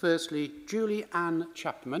 students. Firstly, Julie Ann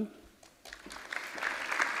Chapman.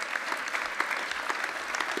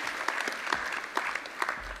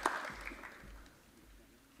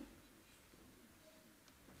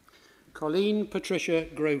 Colleen Patricia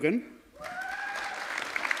Grogan.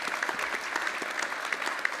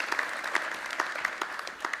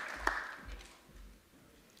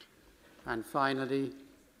 And finally,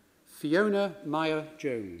 Fiona Meyer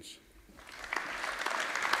Jones.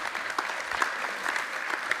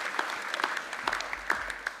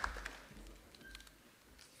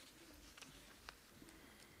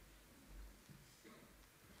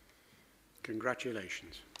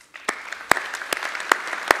 Congratulations.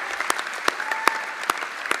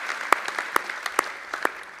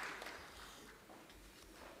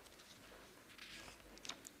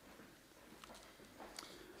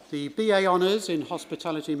 The BA Honours in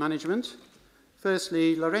Hospitality Management.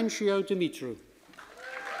 Firstly, Laurencio Dimitru.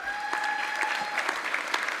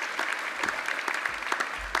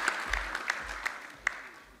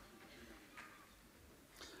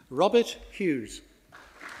 Robert Hughes.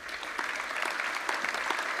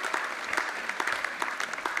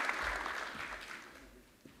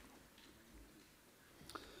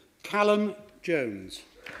 Callum Jones.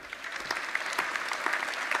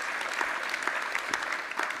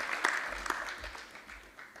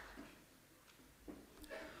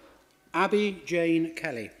 Abby Jane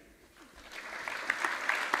Kelly.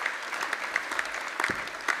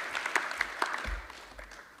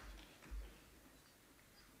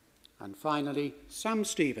 finally, Sam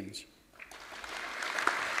Stevens.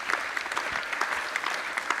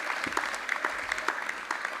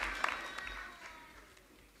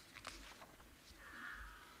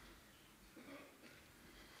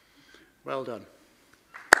 Well done.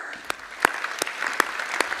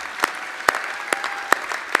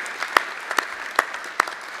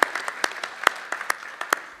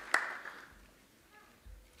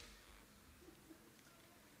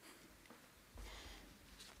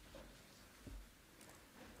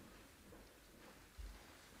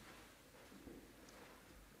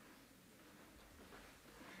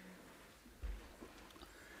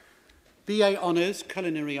 BA Honours,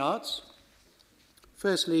 Culinary Arts.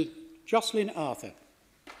 Firstly, Jocelyn Arthur.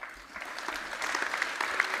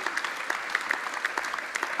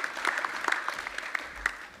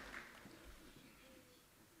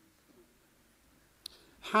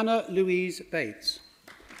 Hannah Louise Bates.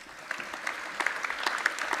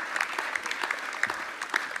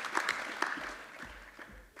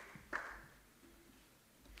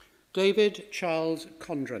 David Charles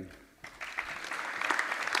Condren.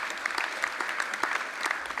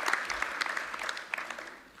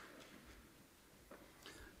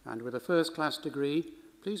 And with a first-class degree,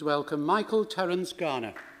 please welcome Michael Terence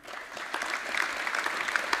Garner.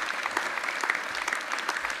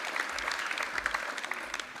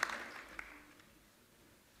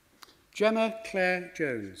 Gemma Claire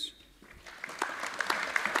Jones.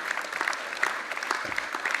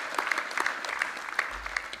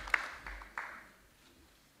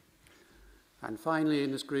 And finally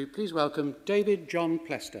in this group, please welcome David John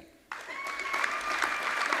Plester.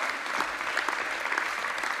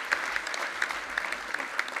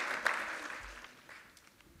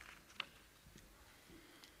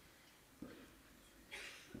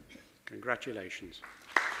 Congratulations.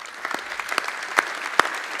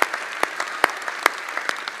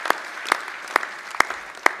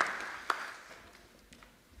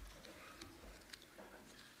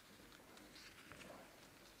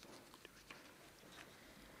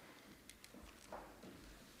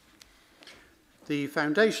 The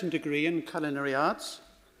foundation degree in Culinary Arts,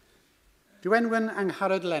 Dwenwen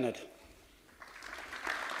Angharad Leonard.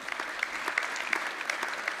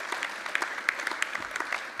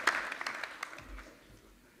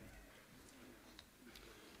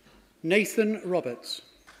 Nathan Roberts.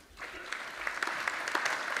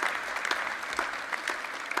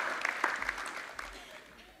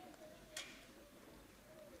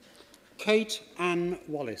 Kate Ann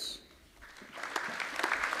Wallace.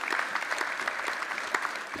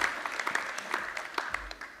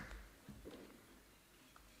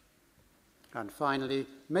 And finally,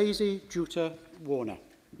 Maisie Juta Warner.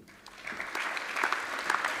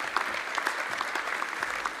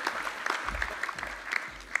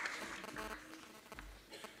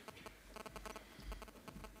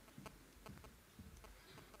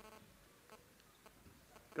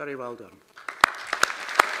 Very well done.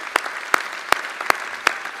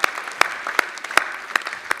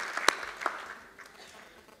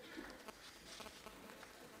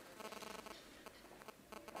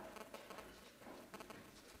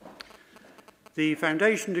 The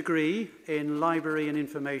foundation degree in Library and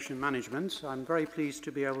Information Management, I'm very pleased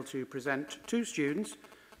to be able to present two students,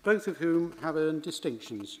 both of whom have earned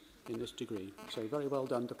distinctions in this degree. So very well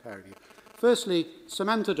done to a pair of you. Firstly,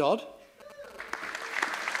 Samantha Dodd.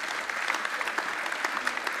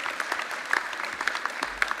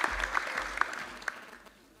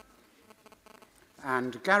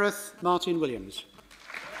 And Gareth Martin Williams.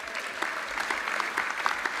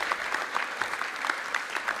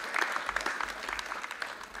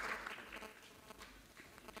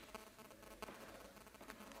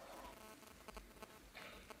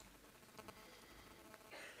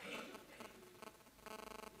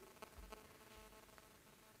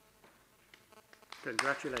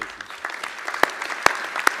 Congratulations.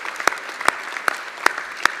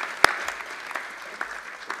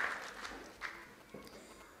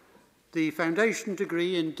 The foundation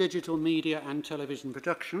degree in Digital Media and Television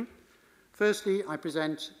Production. Firstly, I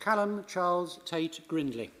present Callum Charles Tate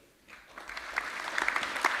Grindley.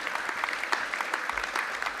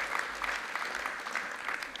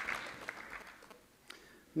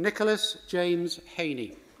 Nicholas James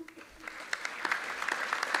Haney.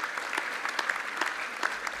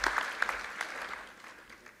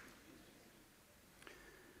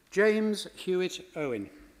 James Hewitt Owen.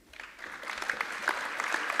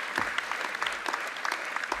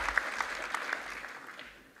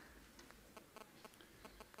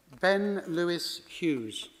 Ben Lewis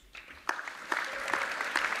Hughes.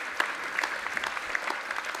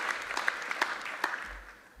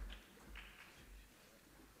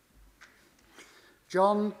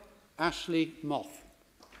 John Ashley Moth.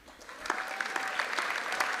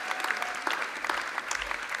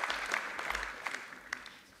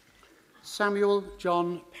 Samuel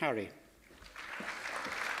John Parry.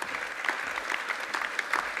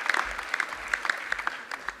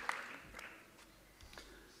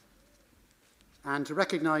 And to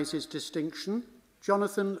recognise his distinction,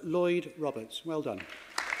 Jonathan Lloyd Roberts. Well done.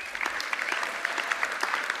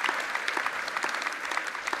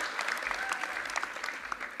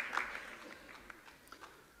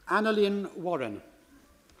 Annalyn Warren.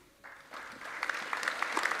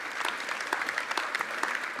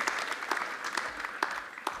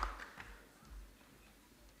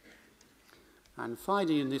 And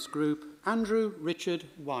finally in this group, Andrew Richard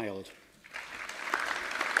Wilde.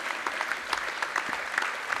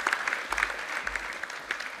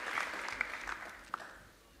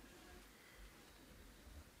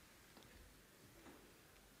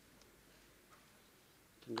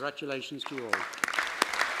 Congratulations to you all.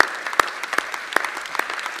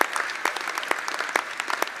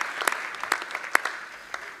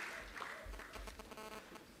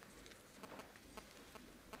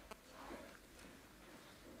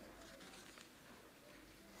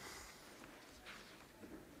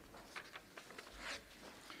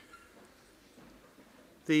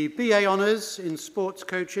 The BA Honours in Sports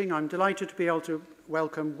Coaching, I'm delighted to be able to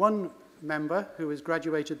welcome one member who has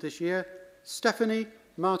graduated this year, Stephanie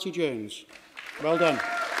Marty Jones. Well done.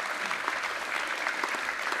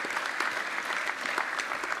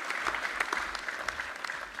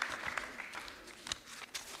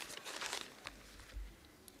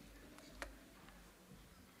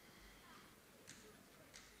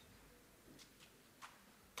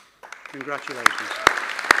 Congratulations.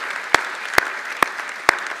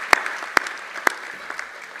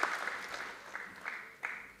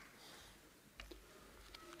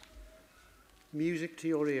 Music to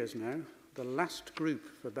your ears now, the last group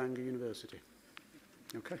for Bangor University.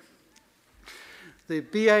 Okay. The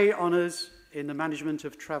BA Honours in the Management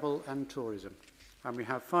of Travel and Tourism. And we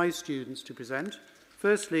have 5 students to present.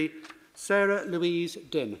 Firstly, Sarah Louise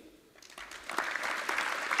Dinn.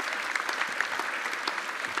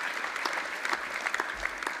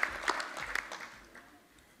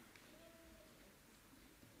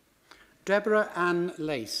 Deborah Ann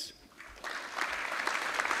Lace.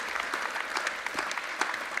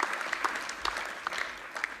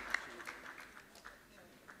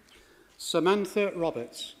 Samantha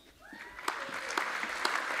Roberts.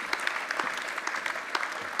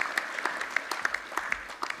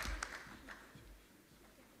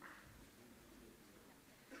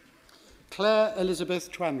 Claire Elizabeth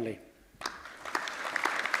Twanley.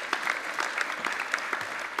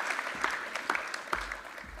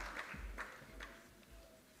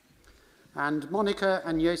 And Monica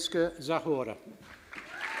Agnieszka Zahora.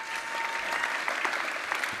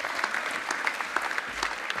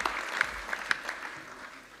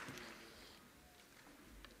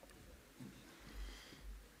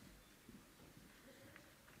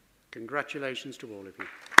 Congratulations to all of you.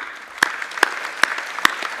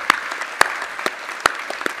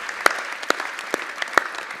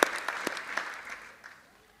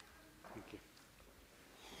 Thank you.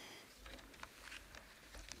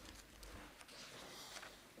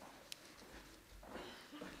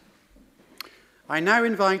 I now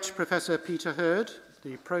invite Professor Peter Hurd,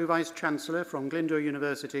 the Pro-Vice-Chancellor from Glyndŵr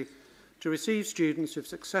University, to receive students who have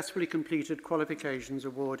successfully completed qualifications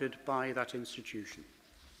awarded by that institution.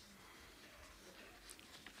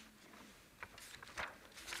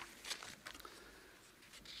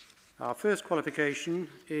 Our first qualification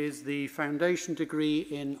is the Foundation Degree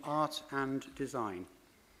in Art and Design.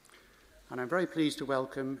 And I'm very pleased to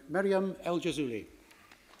welcome Miriam El-Jazuli.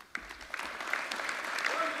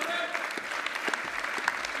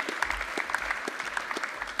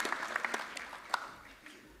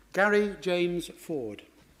 Gary James Ford.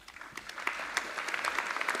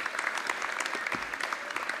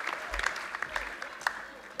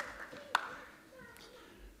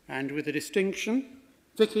 And with a distinction,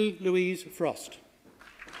 Vicky Louise Frost.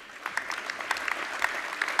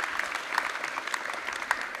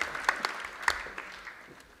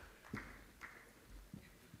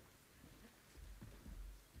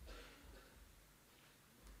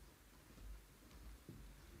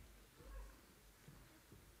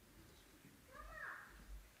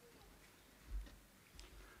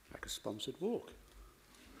 Like a sponsored walk.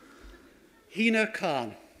 Hina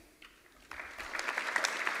Khan.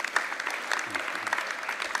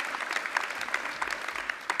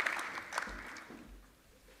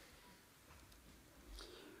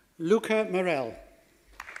 Luca Morel.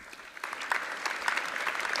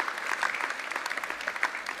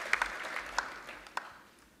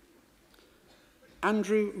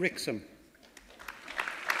 Andrew Rixham.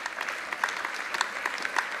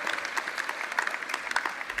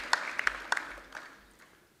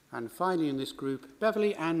 And finally in this group,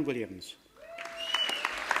 Beverly Ann Williams.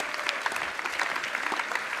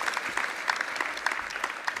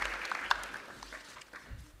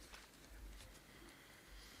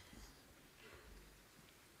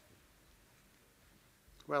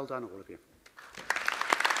 Well done, all of you.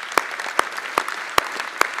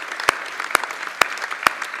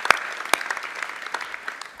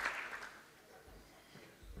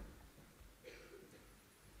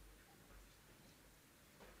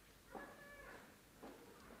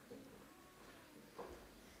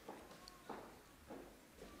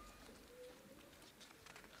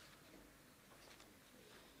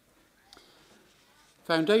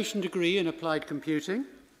 Foundation degree in Applied Computing,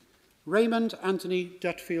 Raymond Anthony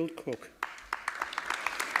Dutfield Cook.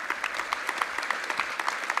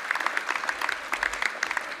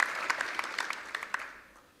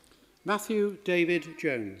 Matthew David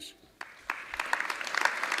Jones.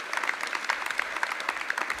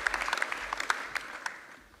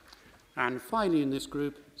 And finally in this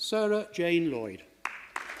group, Sarah Jane Lloyd.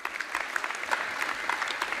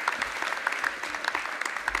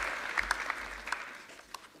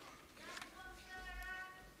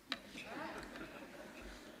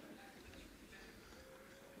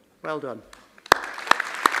 Well done.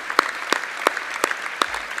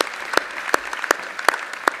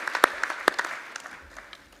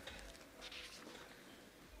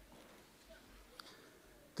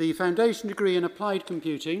 The Foundation degree in Applied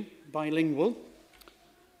Computing, bilingual.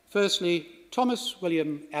 Firstly, Thomas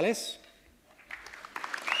William Ellis.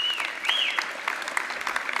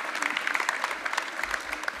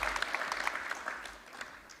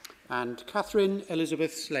 And Catherine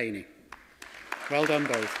Elizabeth Slaney. Well done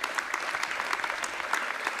both.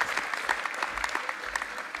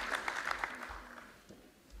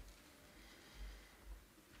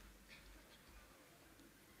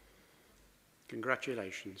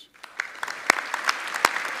 Congratulations.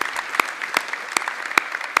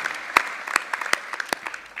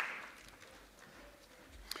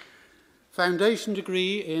 Foundation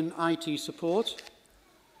degree in IT support.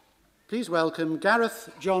 Please welcome Gareth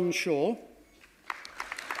John Shaw.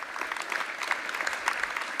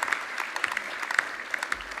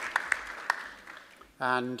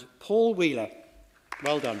 And Paul Wheeler.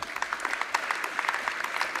 Well done.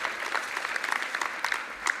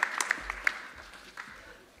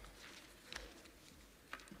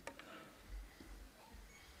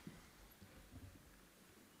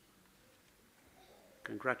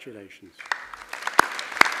 Congratulations.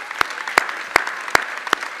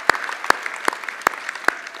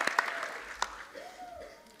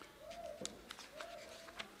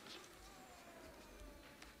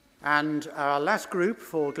 And our last group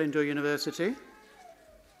for Glyndŵr University,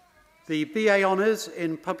 the BA Honours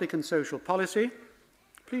in Public and Social Policy.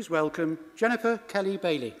 Please welcome Jennifer Kelly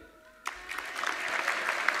Bailey.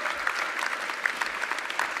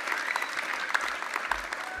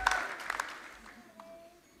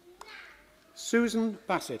 Susan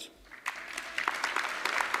Bassett.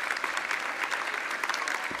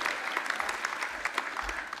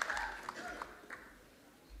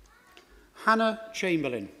 Hannah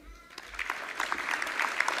Chamberlain.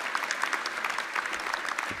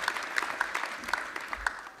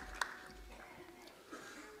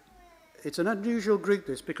 It's an unusual group,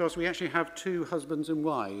 this, because we actually have two husbands and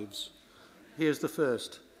wives. Here's the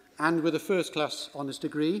first. And with a first-class honours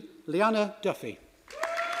degree, Leanna Duffy.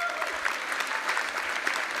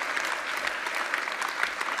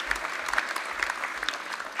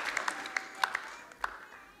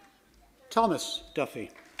 Thomas Duffy.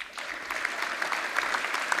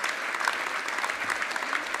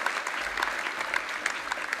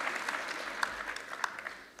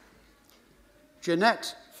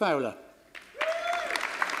 Jeanette Fowler.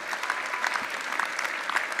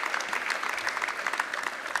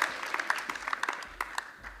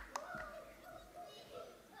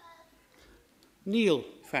 Neil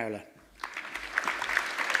Fowler.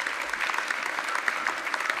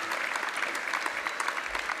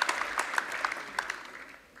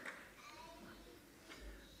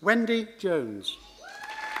 Wendy Jones.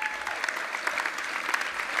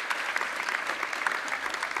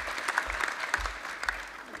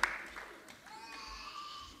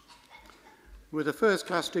 With a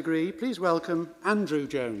first-class degree, please welcome Andrew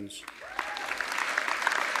Jones.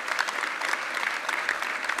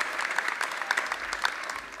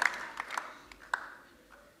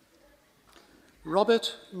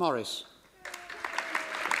 Robert Morris.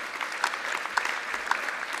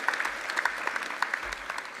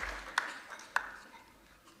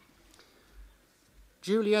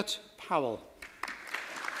 Juliet Powell.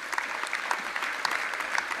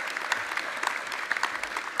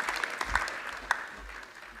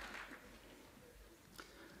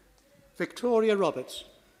 Victoria Roberts.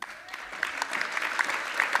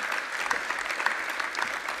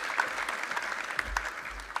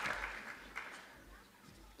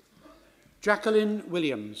 Jacqueline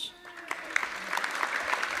Williams.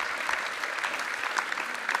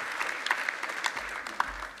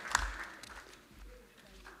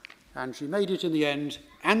 And she made it in the end,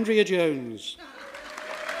 Andrea Jones.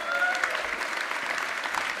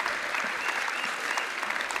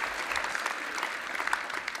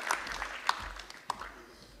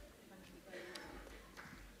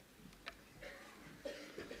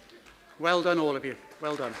 Well done, all of you.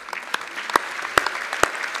 Well done.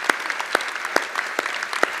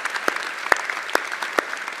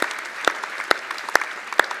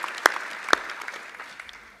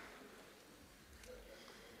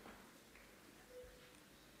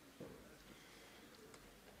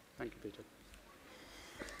 Thank you, Peter.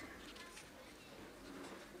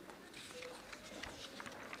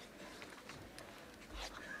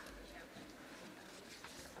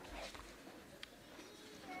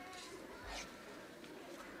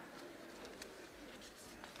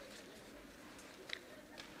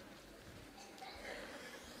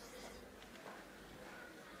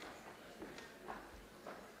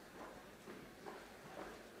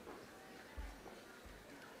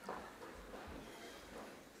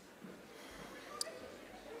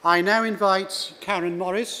 I now invite Karen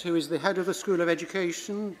Morris, who is the head of the School of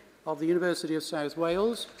Education of the University of South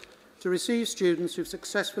Wales, to receive students who have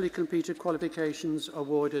successfully completed qualifications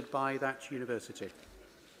awarded by that university.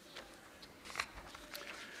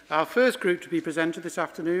 Our first group to be presented this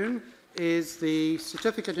afternoon is the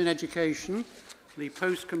Certificate in Education, the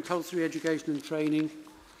Post-Compulsory Education and Training,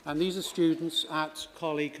 and these are students at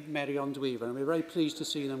colleague Merion Dweaver, and we're very pleased to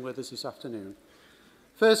see them with us this afternoon.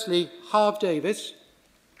 Firstly, Harv Davis.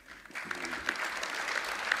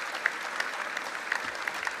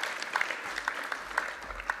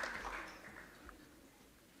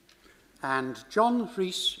 And John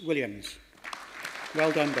Rhys Williams.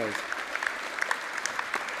 Well done, both.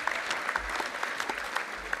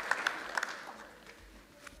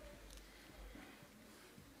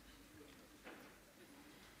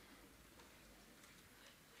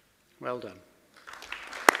 Well done.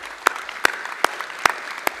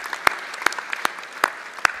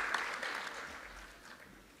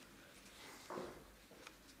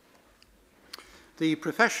 The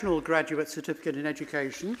Professional Graduate Certificate in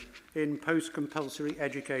Education in Post-Compulsory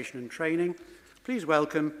Education and Training. Please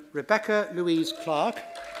welcome Rebecca Louise Clark.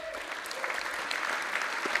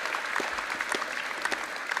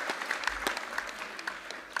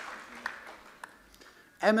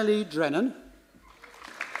 Emily Drennan.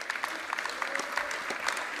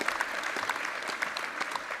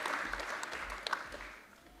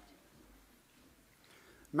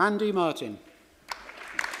 Mandy Martin.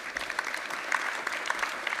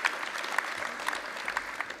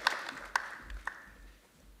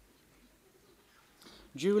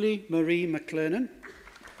 Julie Marie McClernon.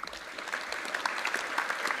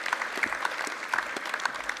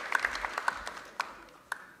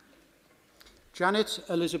 Janet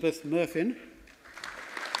Elizabeth Murphin.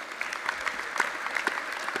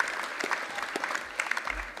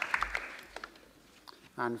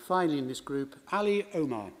 And finally in this group, Ali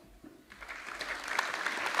Omar.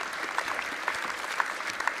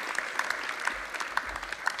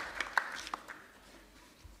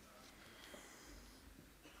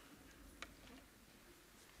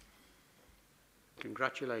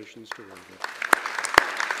 Congratulations to all of you.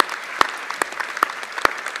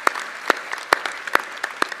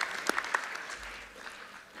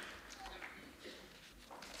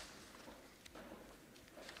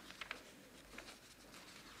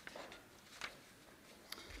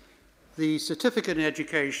 The Certificate in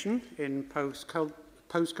Education in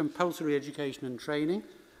Post-Compulsory Education and Training.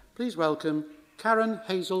 Please welcome Karen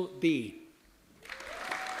Hazel B.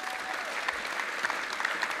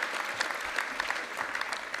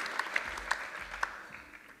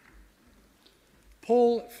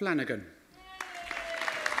 Paul Flanagan.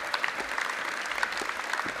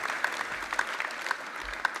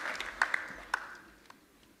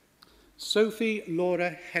 Sophie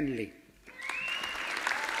Laura Henley.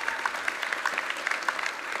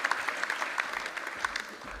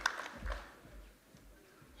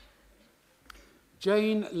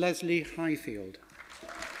 Jane Leslie Highfield.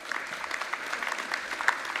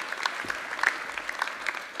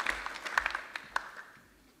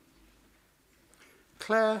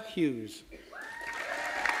 Claire Hughes.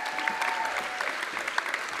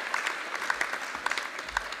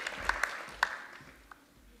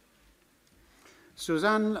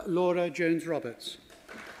 Suzanne Laura Jones-Roberts.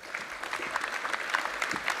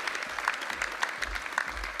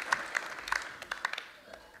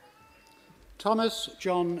 Thomas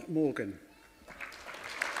John Morgan.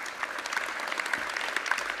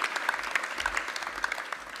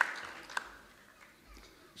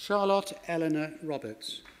 Charlotte Eleanor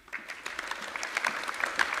Roberts.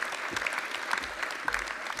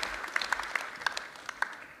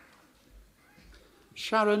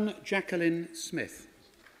 Sharon Jacqueline Smith.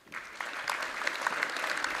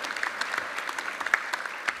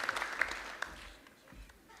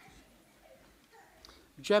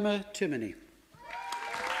 Gemma Timoney.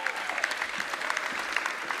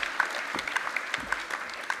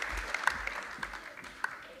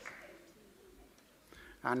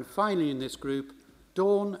 And finally in this group,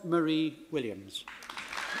 Dawn Marie Williams.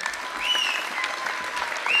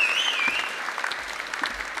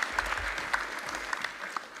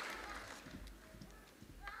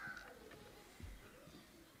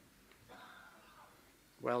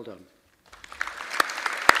 Well done.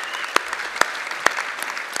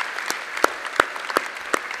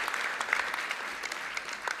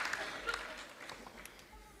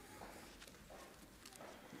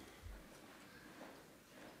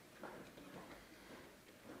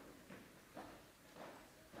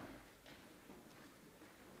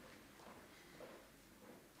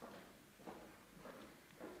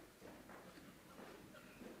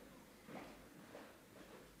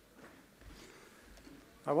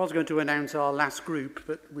 I was going to announce our last group,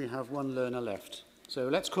 but we have one learner left. So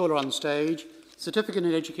let's call her on stage. Certificate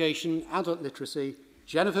in Education, Adult Literacy,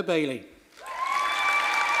 Jennifer Bailey.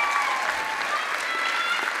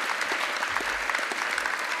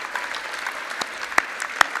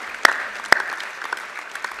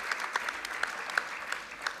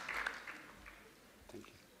 Thank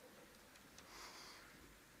you.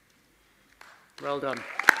 Well done.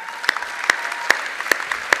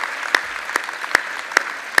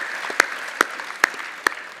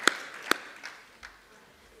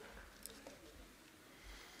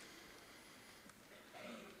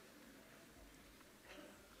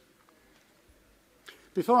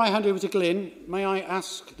 Before I hand over to Glyn, may I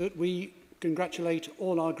ask that we congratulate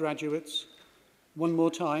all our graduates one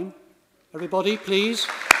more time. Everybody, please.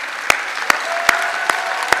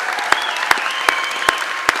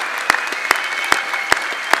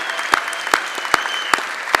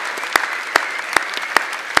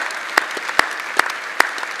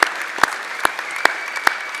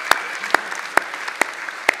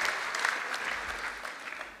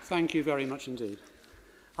 Thank you very much indeed.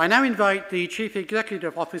 I now invite the Chief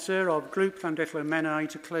Executive Officer of Group Llandrillo Menai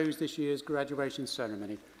to close this year's graduation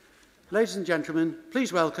ceremony. Ladies and gentlemen,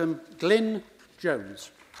 please welcome Glyn Jones.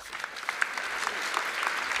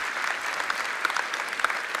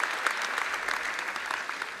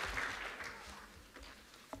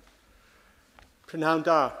 Prynhawn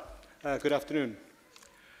da, good afternoon.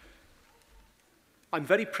 I'm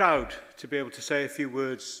very proud to be able to say a few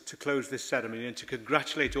words to close this ceremony and to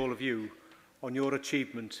congratulate all of you on your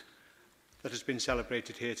achievement that has been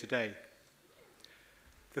celebrated here today.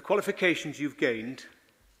 The qualifications you've gained,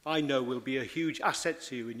 I know, will be a huge asset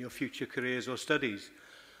to you in your future careers or studies,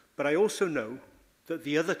 but I also know that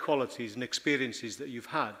the other qualities and experiences that you've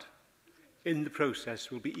had in the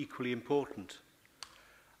process will be equally important.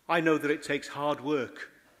 I know that it takes hard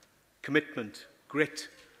work, commitment, grit,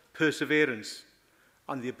 perseverance,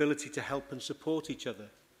 and the ability to help and support each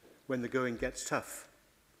other when the going gets tough.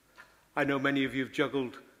 I know many of you have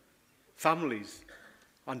juggled families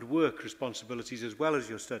and work responsibilities as well as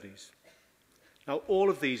your studies. Now, all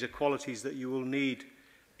of these are qualities that you will need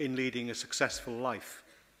in leading a successful life.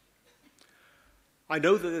 I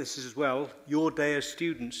know that this is as well your day as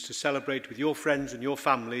students to celebrate with your friends and your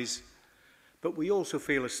families, but we also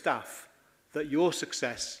feel as staff that your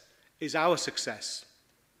success is our success.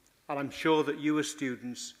 And I'm sure that you as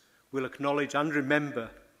students will acknowledge and remember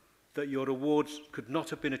that your awards could not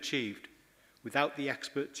have been achieved without the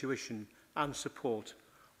expert tuition and support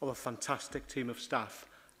of a fantastic team of staff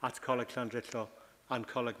at Coleg Llandrillo and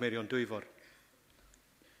Coleg Meirion Dwyfor.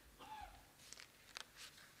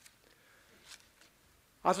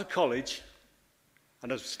 As a college,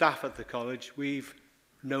 and as staff at the college, we've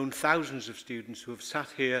known thousands of students who have sat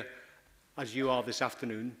here as you are this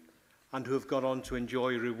afternoon and who have gone on to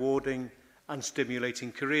enjoy rewarding and stimulating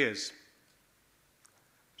careers.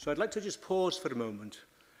 So I'd like to just pause for a moment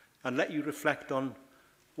and let you reflect on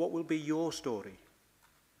what will be your story.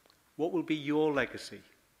 What will be your legacy?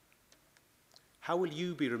 How will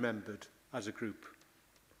you be remembered as a group?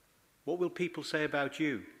 What will people say about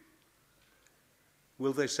you?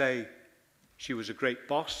 Will they say, she was a great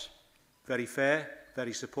boss, very fair,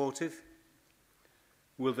 very supportive?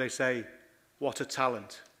 Will they say, what a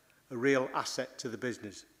talent, a real asset to the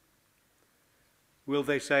business? Will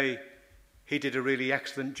they say, he did a really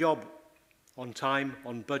excellent job, on time,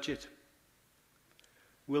 on budget?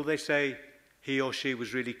 Will they say, he or she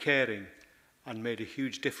was really caring and made a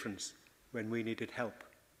huge difference when we needed help?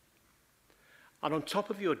 And on top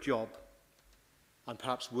of your job, and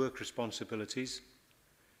perhaps work responsibilities,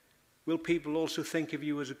 will people also think of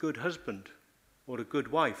you as a good husband, or a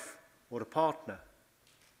good wife, or a partner,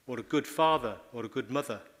 or a good father, or a good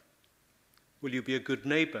mother? Will you be a good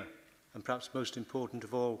neighbour, and perhaps most important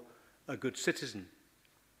of all, a good citizen?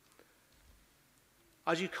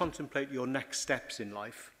 As you contemplate your next steps in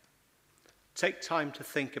life, take time to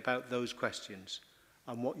think about those questions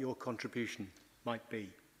and what your contribution might be.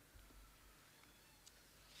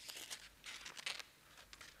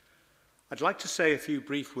 I'd like to say a few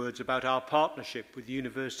brief words about our partnership with the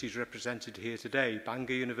universities represented here today,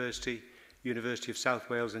 Bangor University, University of South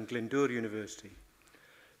Wales and Glyndŵr University.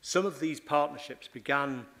 Some of these partnerships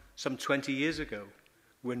began some 20 years ago,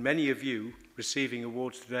 when many of you receiving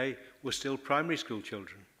awards today were still primary school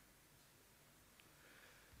children.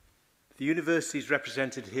 The universities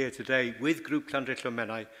represented here today with Grŵp Llanrydlo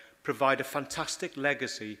Menai provide a fantastic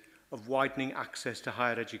legacy of widening access to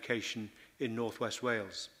higher education in North West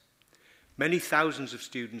Wales. Many thousands of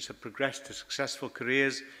students have progressed to successful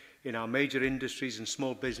careers in our major industries and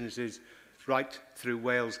small businesses right through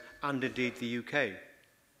Wales and indeed the UK.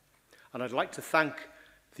 And I'd like to thank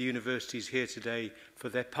the universities here today for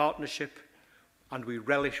their partnership, and we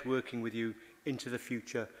relish working with you into the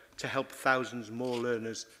future to help thousands more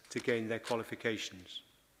learners to gain their qualifications.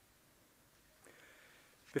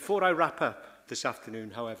 Before I wrap up this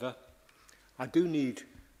afternoon, however, I do need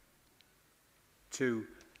to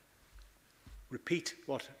repeat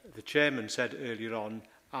what the chairman said earlier on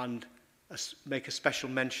and make a special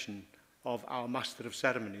mention of our Master of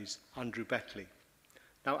Ceremonies, Andrew Beckley.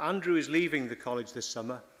 Now, Andrew is leaving the college this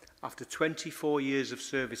summer after 24 years of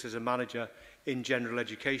service as a manager in general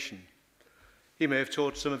education. He may have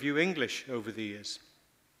taught some of you English over the years.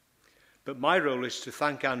 But my role is to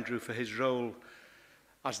thank Andrew for his role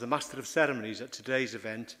as the Master of Ceremonies at today's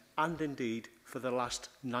event, and indeed for the last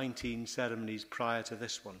 19 ceremonies prior to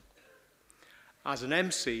this one. As an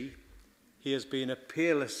MC, he has been a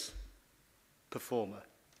peerless performer.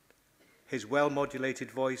 His well-modulated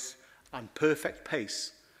voice and perfect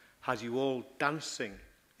pace has you all dancing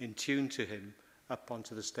in tune to him up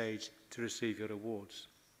onto the stage to receive your awards.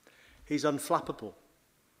 He's unflappable,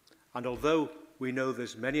 and although we know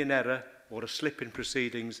there's many an error or a slip in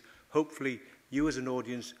proceedings, hopefully you as an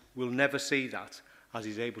audience will never see that, as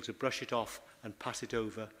he's able to brush it off and pass it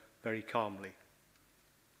over very calmly.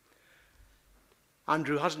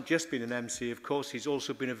 Andrew hasn't just been an MC, of course, he's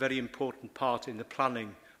also been a very important part in the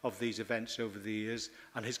planning of these events over the years,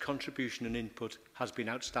 and his contribution and input has been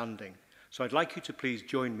outstanding. So I'd like you to please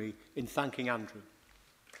join me in thanking Andrew.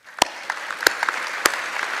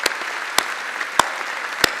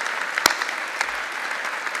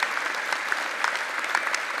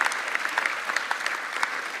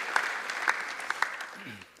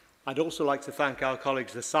 I'd also like to thank our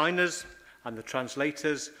colleagues, the signers and the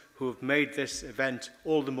translators, who have made this event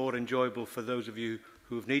all the more enjoyable for those of you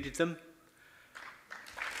who have needed them.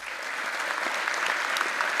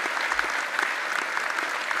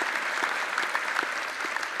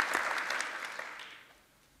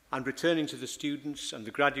 And returning to the students and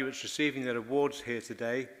the graduates receiving their awards here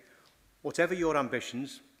today, whatever your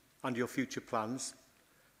ambitions and your future plans,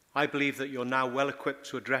 I believe that you're now well equipped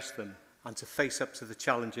to address them and to face up to the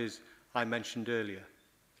challenges I mentioned earlier.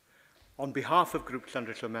 On behalf of Grŵp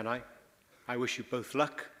Llanrydlo Menai, I wish you both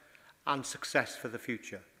luck and success for the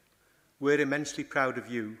future. We're immensely proud of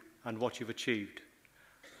you and what you've achieved,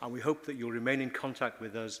 and we hope that you'll remain in contact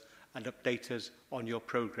with us and update us on your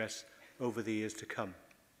progress over the years to come.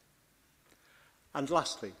 And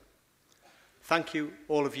lastly, thank you,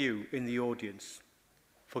 all of you in the audience,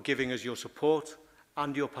 for giving us your support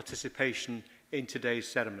and your participation in today's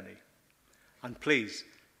ceremony. And please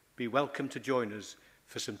be welcome to join us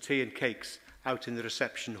for some tea and cakes out in the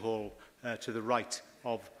reception hall to the right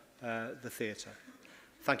of the theatre.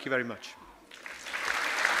 Thank you very much.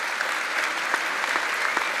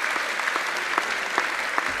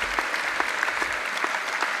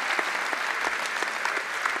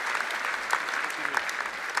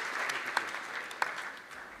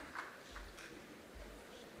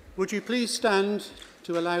 Would you please stand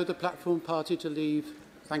to allow the platform party to leave?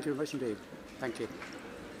 Thank you very much indeed. Thank you.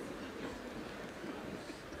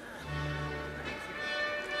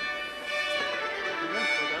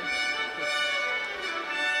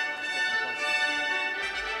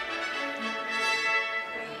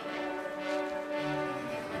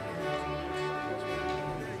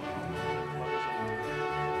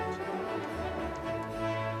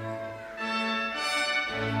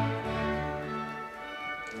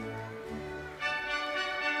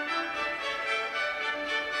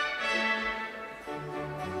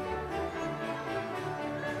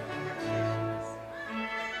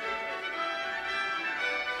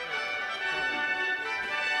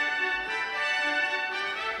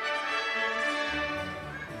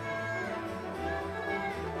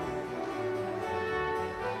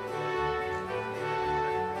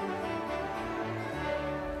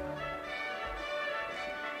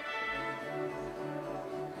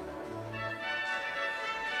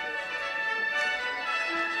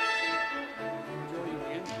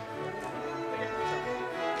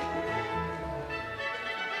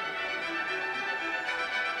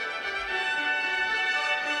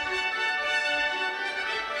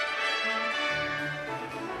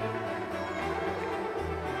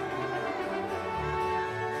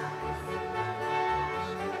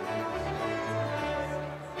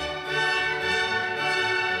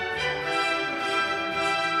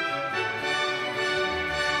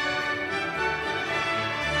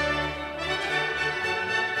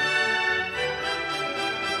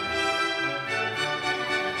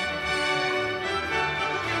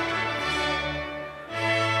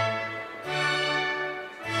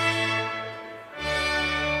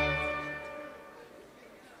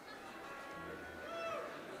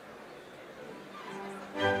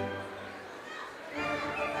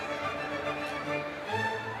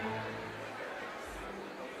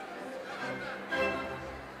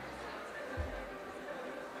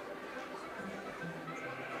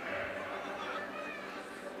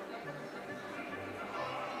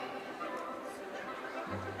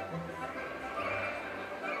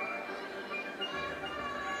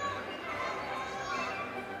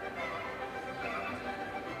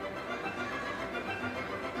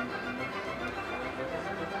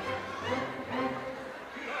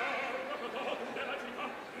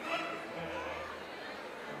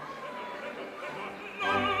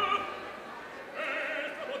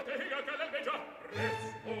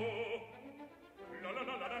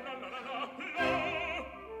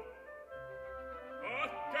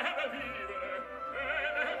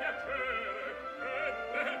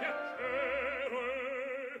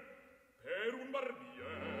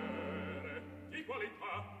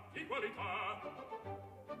 di qualità.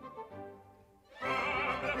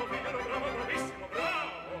 Ah, bravo Figaro, bravo, bravissimo,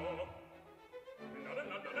 bravo. La la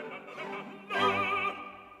la la la la la la la.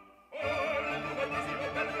 Oh, la tua bellissima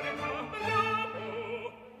per verità,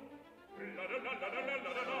 bravo. La la la la la la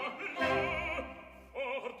la la la.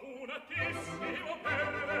 Fortunatissimo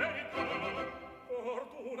per verità,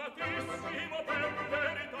 fortunatissimo per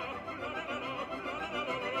verità. La la la la la la la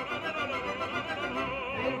la la la la la.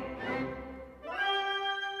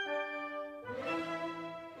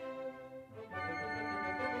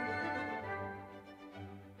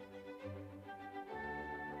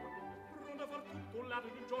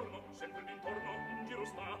 Il giorno, sempre d'intorno, in giro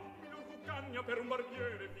sta, miglior cuccagna per un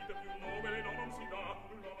barbiere, vita più nobile non si dà.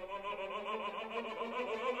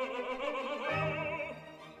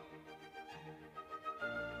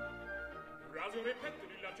 Rasio e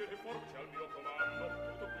pettoli, lancete force al mio comando,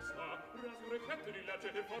 tutto qui sta. Rasio e pettoli,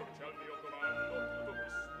 lancete force al mio comando, tutto qui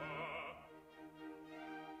sta.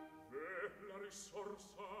 La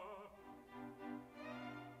risorsa,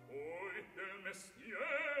 poi del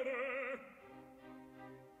mestiere,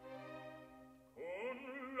 con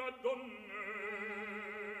la donna